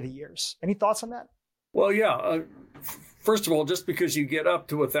over the years? Any thoughts on that? Well, yeah. First of all, just because you get up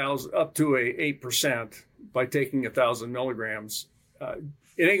to 8% by taking 1,000 milligrams,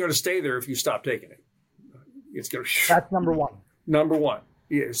 it ain't going to stay there if you stop taking it. It's going to. That's number one. Number one.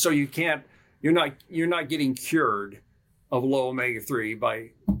 Yeah. So you're not getting cured of low omega-3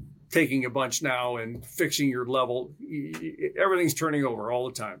 by taking a bunch now and fixing your level. Everything's turning over all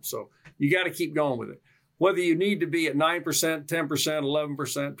the time. So you got to keep going with it. Whether you need to be at 9%, 10%,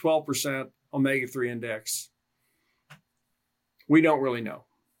 11%, 12% omega-3 index, we don't really know.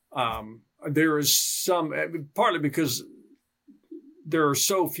 There is some, partly because there are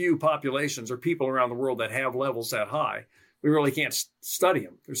so few populations or people around the world that have levels that high, we really can't study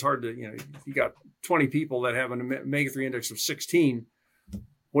them. It's hard to, if you got 20 people that have an omega-3 index of 16,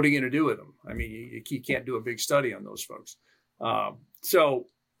 what are you going to do with them? I mean, you can't do a big study on those folks.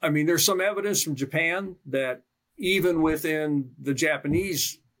 There's some evidence from Japan that even within the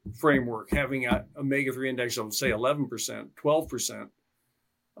Japanese framework, having a omega-3 index of, say, 11%, 12%,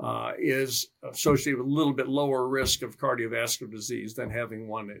 is associated with a little bit lower risk of cardiovascular disease than having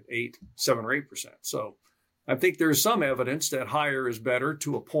one at 8, 7, or 8%. So I think there's some evidence that higher is better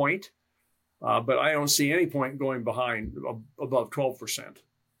to a point, but I don't see any point going above 12%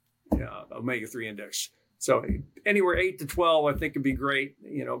 omega-3 index. So anywhere 8 to 12, I think would be great.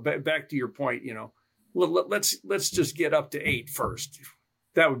 Back to your point, let's just get up to 8 first.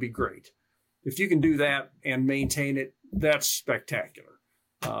 That would be great. If you can do that and maintain it, that's spectacular.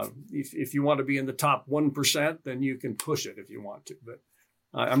 If you want to be in the top 1%, then you can push it if you want to. But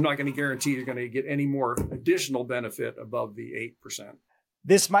I'm not going to guarantee you're going to get any more additional benefit above the 8%.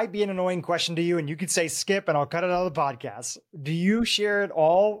 This might be an annoying question to you, and you could say skip, and I'll cut it out of the podcast. Do you share at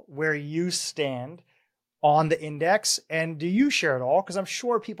all where you stand on the index? And do you share it all? Because I'm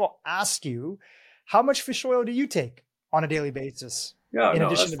sure people ask you, how much fish oil do you take on a daily basis? In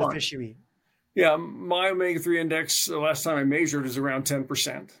addition to the fish you eat? Yeah, my omega-3 index, the last time I measured, is around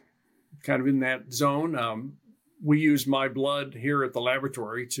 10%, kind of in that zone. We use my blood here at the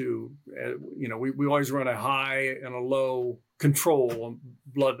laboratory to, we always run a high and a low control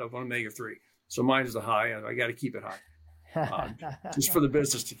blood of omega-3. So mine is the high, and I got to keep it high, just for the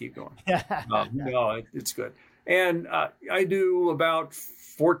business to keep going. It's good. And I do about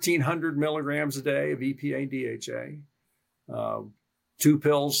 1,400 milligrams a day of EPA and DHA. 2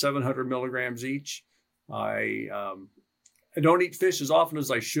 pills, 700 milligrams each. I don't eat fish as often as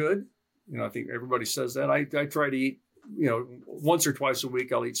I should. I think everybody says that. I try to eat, once or twice a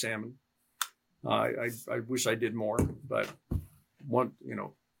week, I'll eat salmon. I wish I did more, but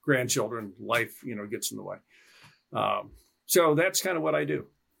grandchildren, life, gets in the way. So that's kind of what I do.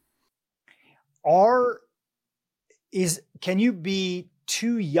 Can you be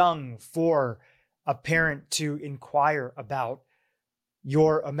too young for a parent to inquire about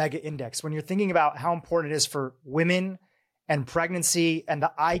your omega index when you're thinking about how important it is for women and pregnancy and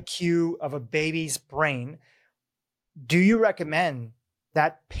the IQ of a baby's brain? Do you recommend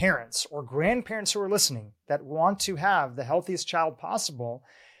that parents or grandparents who are listening that want to have the healthiest child possible,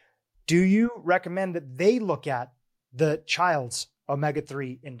 do you recommend that they look at the child's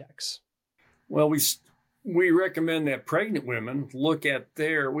omega-3 index? Well, we recommend that pregnant women look at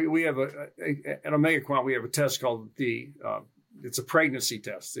we have at Omega Quant, we have a test called it's a pregnancy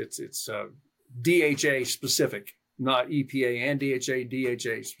test. It's DHA specific, not EPA and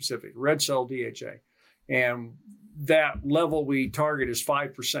DHA specific, red cell DHA. And that level we target is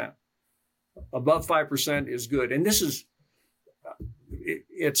 5%. Above 5% is good. And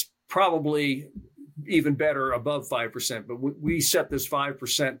it's probably even better above 5%, but we set this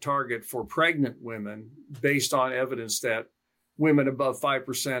 5% target for pregnant women based on evidence that women above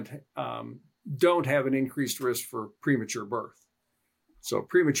 5% don't have an increased risk for premature birth. So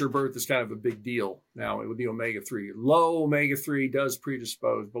premature birth is kind of a big deal now with the omega-3. Low omega-3 does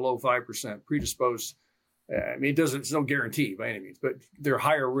predispose, below 5% predispose. It's no guarantee by any means, but they're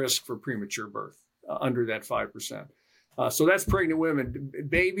higher risk for premature birth under that 5%. So that's pregnant women.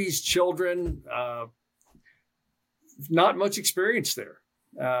 Babies, children, not much experience there.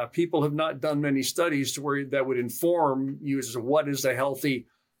 People have not done many studies to where that would inform you as to what's the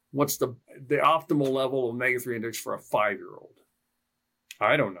optimal level of omega-3 index for a 5-year-old.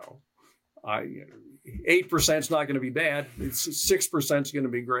 I don't know. 8% is not going to be bad. 6% is going to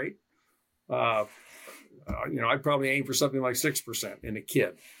be great. I'd probably aim for something like 6% in a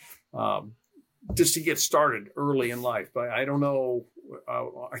kid, just to get started early in life. But I don't know.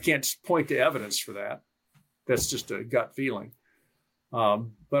 I can't point to evidence for that. That's just a gut feeling.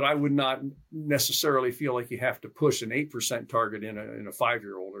 But I would not necessarily feel like you have to push an 8% target in a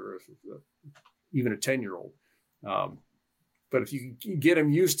 5-year-old or even a 10-year-old. But if you can get them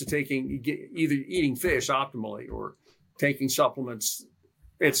used to either eating fish optimally or taking supplements,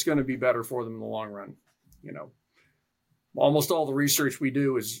 it's going to be better for them in the long run. Almost all the research we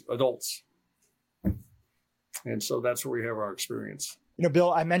do is adults. And so that's where we have our experience.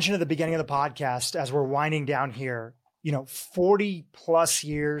 Bill, I mentioned at the beginning of the podcast, as we're winding down here, 40 plus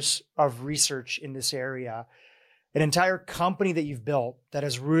years of research in this area, an entire company that you've built that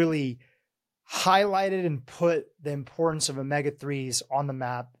has really highlighted and put the importance of omega-3s on the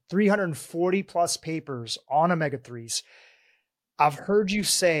map, 340 plus papers on omega-3s. I've heard you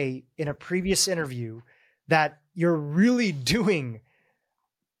say in a previous interview that you're really doing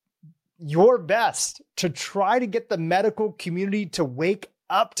your best to try to get the medical community to wake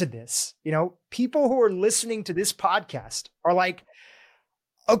up to this. People who are listening to this podcast are like,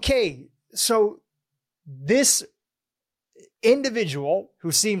 okay, so this individual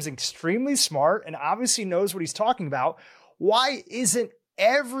who seems extremely smart and obviously knows what he's talking about, why isn't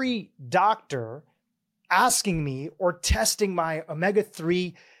every doctor asking me or testing my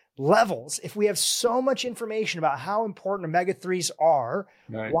omega-3 levels? If we have so much information about how important omega-3s are,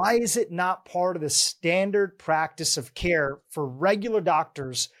 Right. why is it not part of the standard practice of care for regular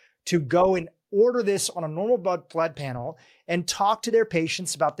doctors to go and order this on a normal blood panel and talk to their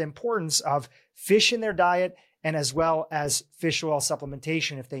patients about the importance of fish in their diet and as well as fish oil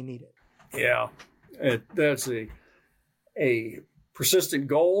supplementation if they need it? Yeah, that's a persistent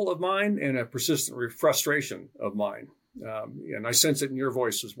goal of mine and a persistent frustration of mine. And I sense it in your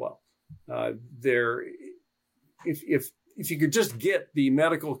voice as well. If you could just get the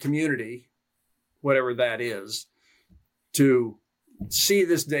medical community, whatever that is, to see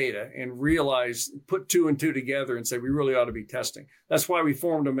this data and realize, put two and two together and say, we really ought to be testing. That's why we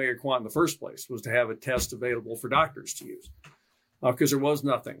formed Omega Quant in the first place, was to have a test available for doctors to use, because there was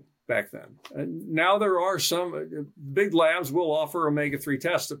nothing back then. And now there are some big labs will offer omega-3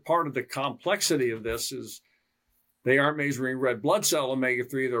 tests. Part of the complexity of this is they aren't measuring red blood cell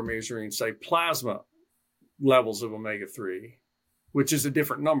omega-3. They're measuring, say, plasma levels of omega-3, which is a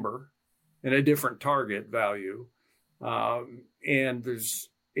different number and a different target value. And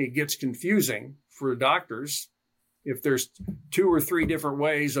it gets confusing for doctors if there's 2 or 3 different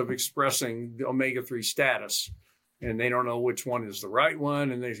ways of expressing the omega-3 status, and they don't know which one is the right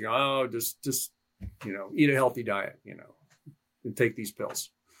one. And they say, oh, just eat a healthy diet, and take these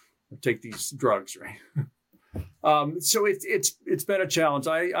pills, or take these drugs, right? So it's been a challenge.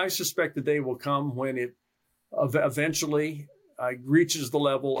 I suspect the day will come when it eventually reaches the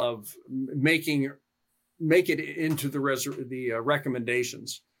level of make it into the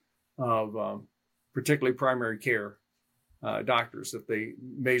recommendations of particularly primary care doctors, that they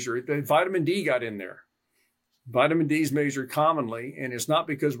measure it. The vitamin D got in there. Vitamin D is measured commonly, and it's not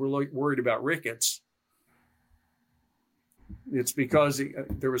because we're worried about rickets. It's because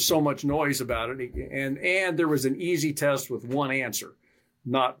there was so much noise about it, and there was an easy test with one answer,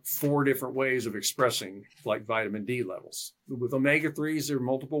 not 4 different ways of expressing like vitamin D levels. With omega-3s, there are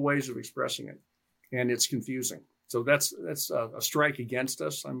multiple ways of expressing it, and it's confusing. So that's a strike against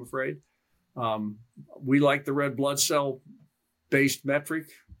us, I'm afraid. We like the red blood cell based metric.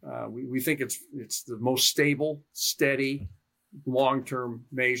 We think it's the most stable, steady, long-term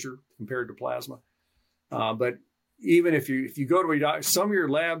measure compared to plasma. But even if you go to a doctor, some of your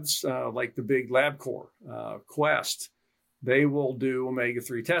labs, like the big LabCorp, Quest, they will do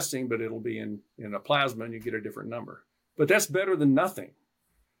omega-3 testing, but it'll be in a plasma and you get a different number. But that's better than nothing.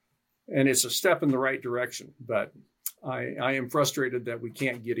 And it's a step in the right direction. But I am frustrated that we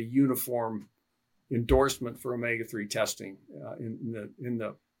can't get a uniform endorsement for omega-3 testing in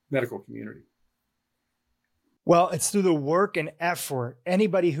the medical community. Well, it's through the work and effort.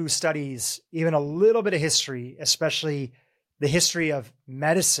 Anybody who studies even a little bit of history, especially the history of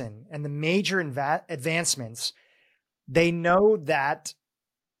medicine and the major advancements, they know that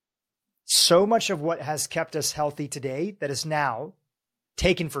so much of what has kept us healthy today that is now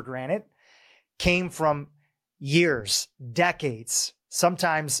taken for granted came from years, decades,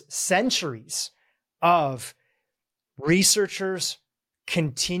 sometimes centuries of researchers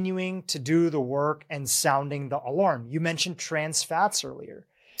continuing to do the work and sounding the alarm. You mentioned trans fats earlier.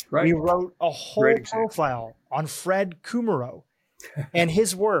 Right. We wrote a whole profile on Fred Kummerow and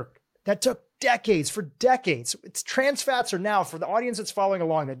his work that took decades. For decades. Trans fats are now, for the audience that's following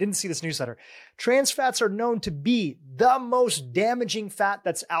along that didn't see this newsletter, trans fats are known to be the most damaging fat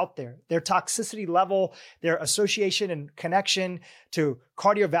that's out there. Their toxicity level, their association and connection to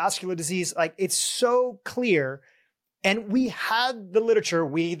cardiovascular disease, like it's so clear. And we had the literature,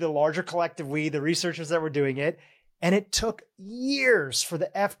 the larger collective, the researchers that were doing it. And it took years for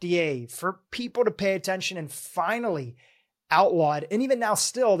the FDA, for people to pay attention and finally outlawed. And even now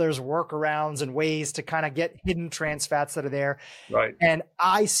still there's workarounds and ways to kind of get hidden trans fats that are there. Right. And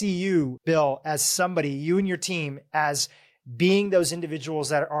I see you, Bill, as somebody, you and your team, as being those individuals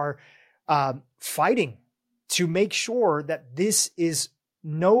that are fighting to make sure that this is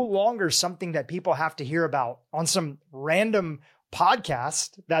no longer something that people have to hear about on some random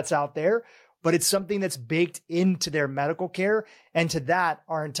podcast that's out there, but it's something that's baked into their medical care. And to that,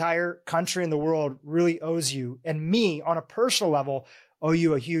 our entire country and the world really owes you, and me on a personal level, owe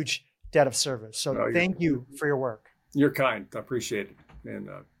you a huge debt of service. So thank you for your work. You're kind. I appreciate it. And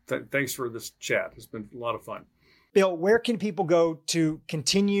thanks for this chat. It's been a lot of fun. Bill, where can people go to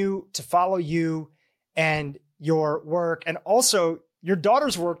continue to follow you and your work, and also your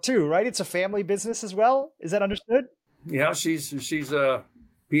daughter's work too, right? It's a family business as well. Is that understood? Yeah, she's a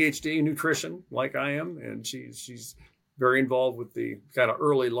PhD in nutrition like I am, and she's very involved with the kind of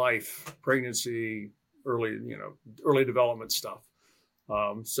early life, pregnancy, early development stuff.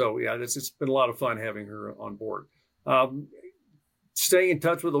 So yeah, it's been a lot of fun having her on board. Stay in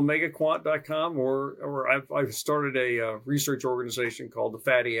touch with omegaquant.com, or I've started a research organization called the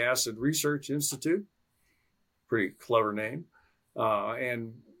Fatty Acid Research Institute. Pretty clever name.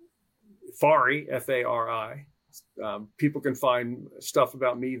 And FARI, F-A-R-I. People can find stuff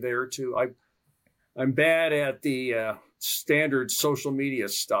about me there too. I'm bad at the standard social media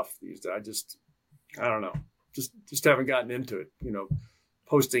stuff these days. I don't know. Just haven't gotten into it.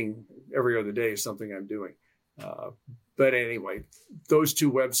 Posting every other day is something I'm doing. But anyway, those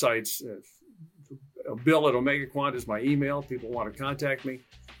two websites, Bill at Omega Quant is my email. People want to contact me.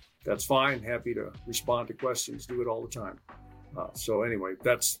 That's fine. Happy to respond to questions. Do it all the time. So anyway,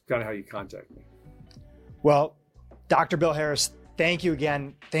 that's kind of how you contact me. Well, Dr. Bill Harris, thank you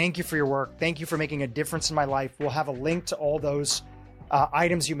again. Thank you for your work. Thank you for making a difference in my life. We'll have a link to all those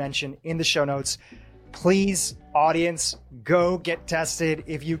items you mentioned in the show notes. Please, audience, go get tested.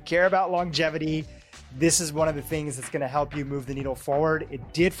 If you care about longevity, this is one of the things that's going to help you move the needle forward.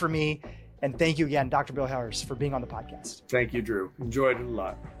 It did for me. And thank you again, Dr. Bill Harris, for being on the podcast. Thank you, Drew. Enjoyed it a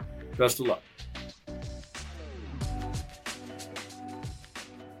lot. Best of luck.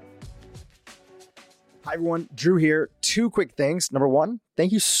 Hi, everyone. Drew here. Two quick things. Number one,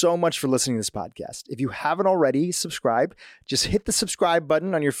 thank you so much for listening to this podcast. If you haven't already subscribed, just hit the subscribe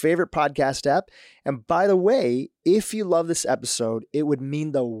button on your favorite podcast app. And by the way, if you love this episode, it would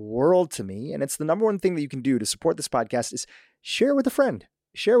mean the world to me. And it's the number one thing that you can do to support this podcast is share with a friend.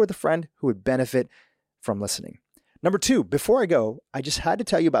 Share with a friend who would benefit from listening. Number two, before I go, I just had to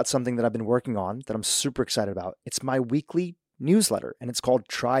tell you about something that I've been working on that I'm super excited about. It's my weekly newsletter, and it's called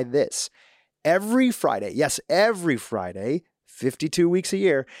Try This. Every Friday, yes, every Friday, 52 weeks a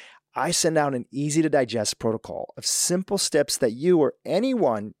year, I send out an easy-to-digest protocol of simple steps that you or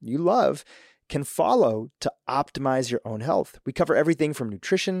anyone you love can follow to optimize your own health. We cover everything from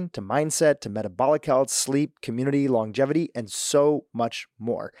nutrition to mindset to metabolic health, sleep, community, longevity, and so much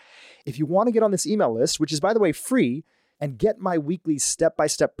more. If you want to get on this email list, which is, by the way, free, and get my weekly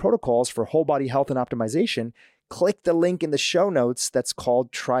step-by-step protocols for whole body health and optimization, click the link in the show notes that's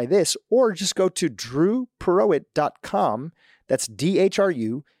called Try This, or just go to drewpurohit.com. That's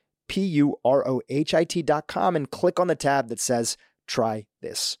DRUPUROHIT.com and click on the tab that says Try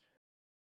This.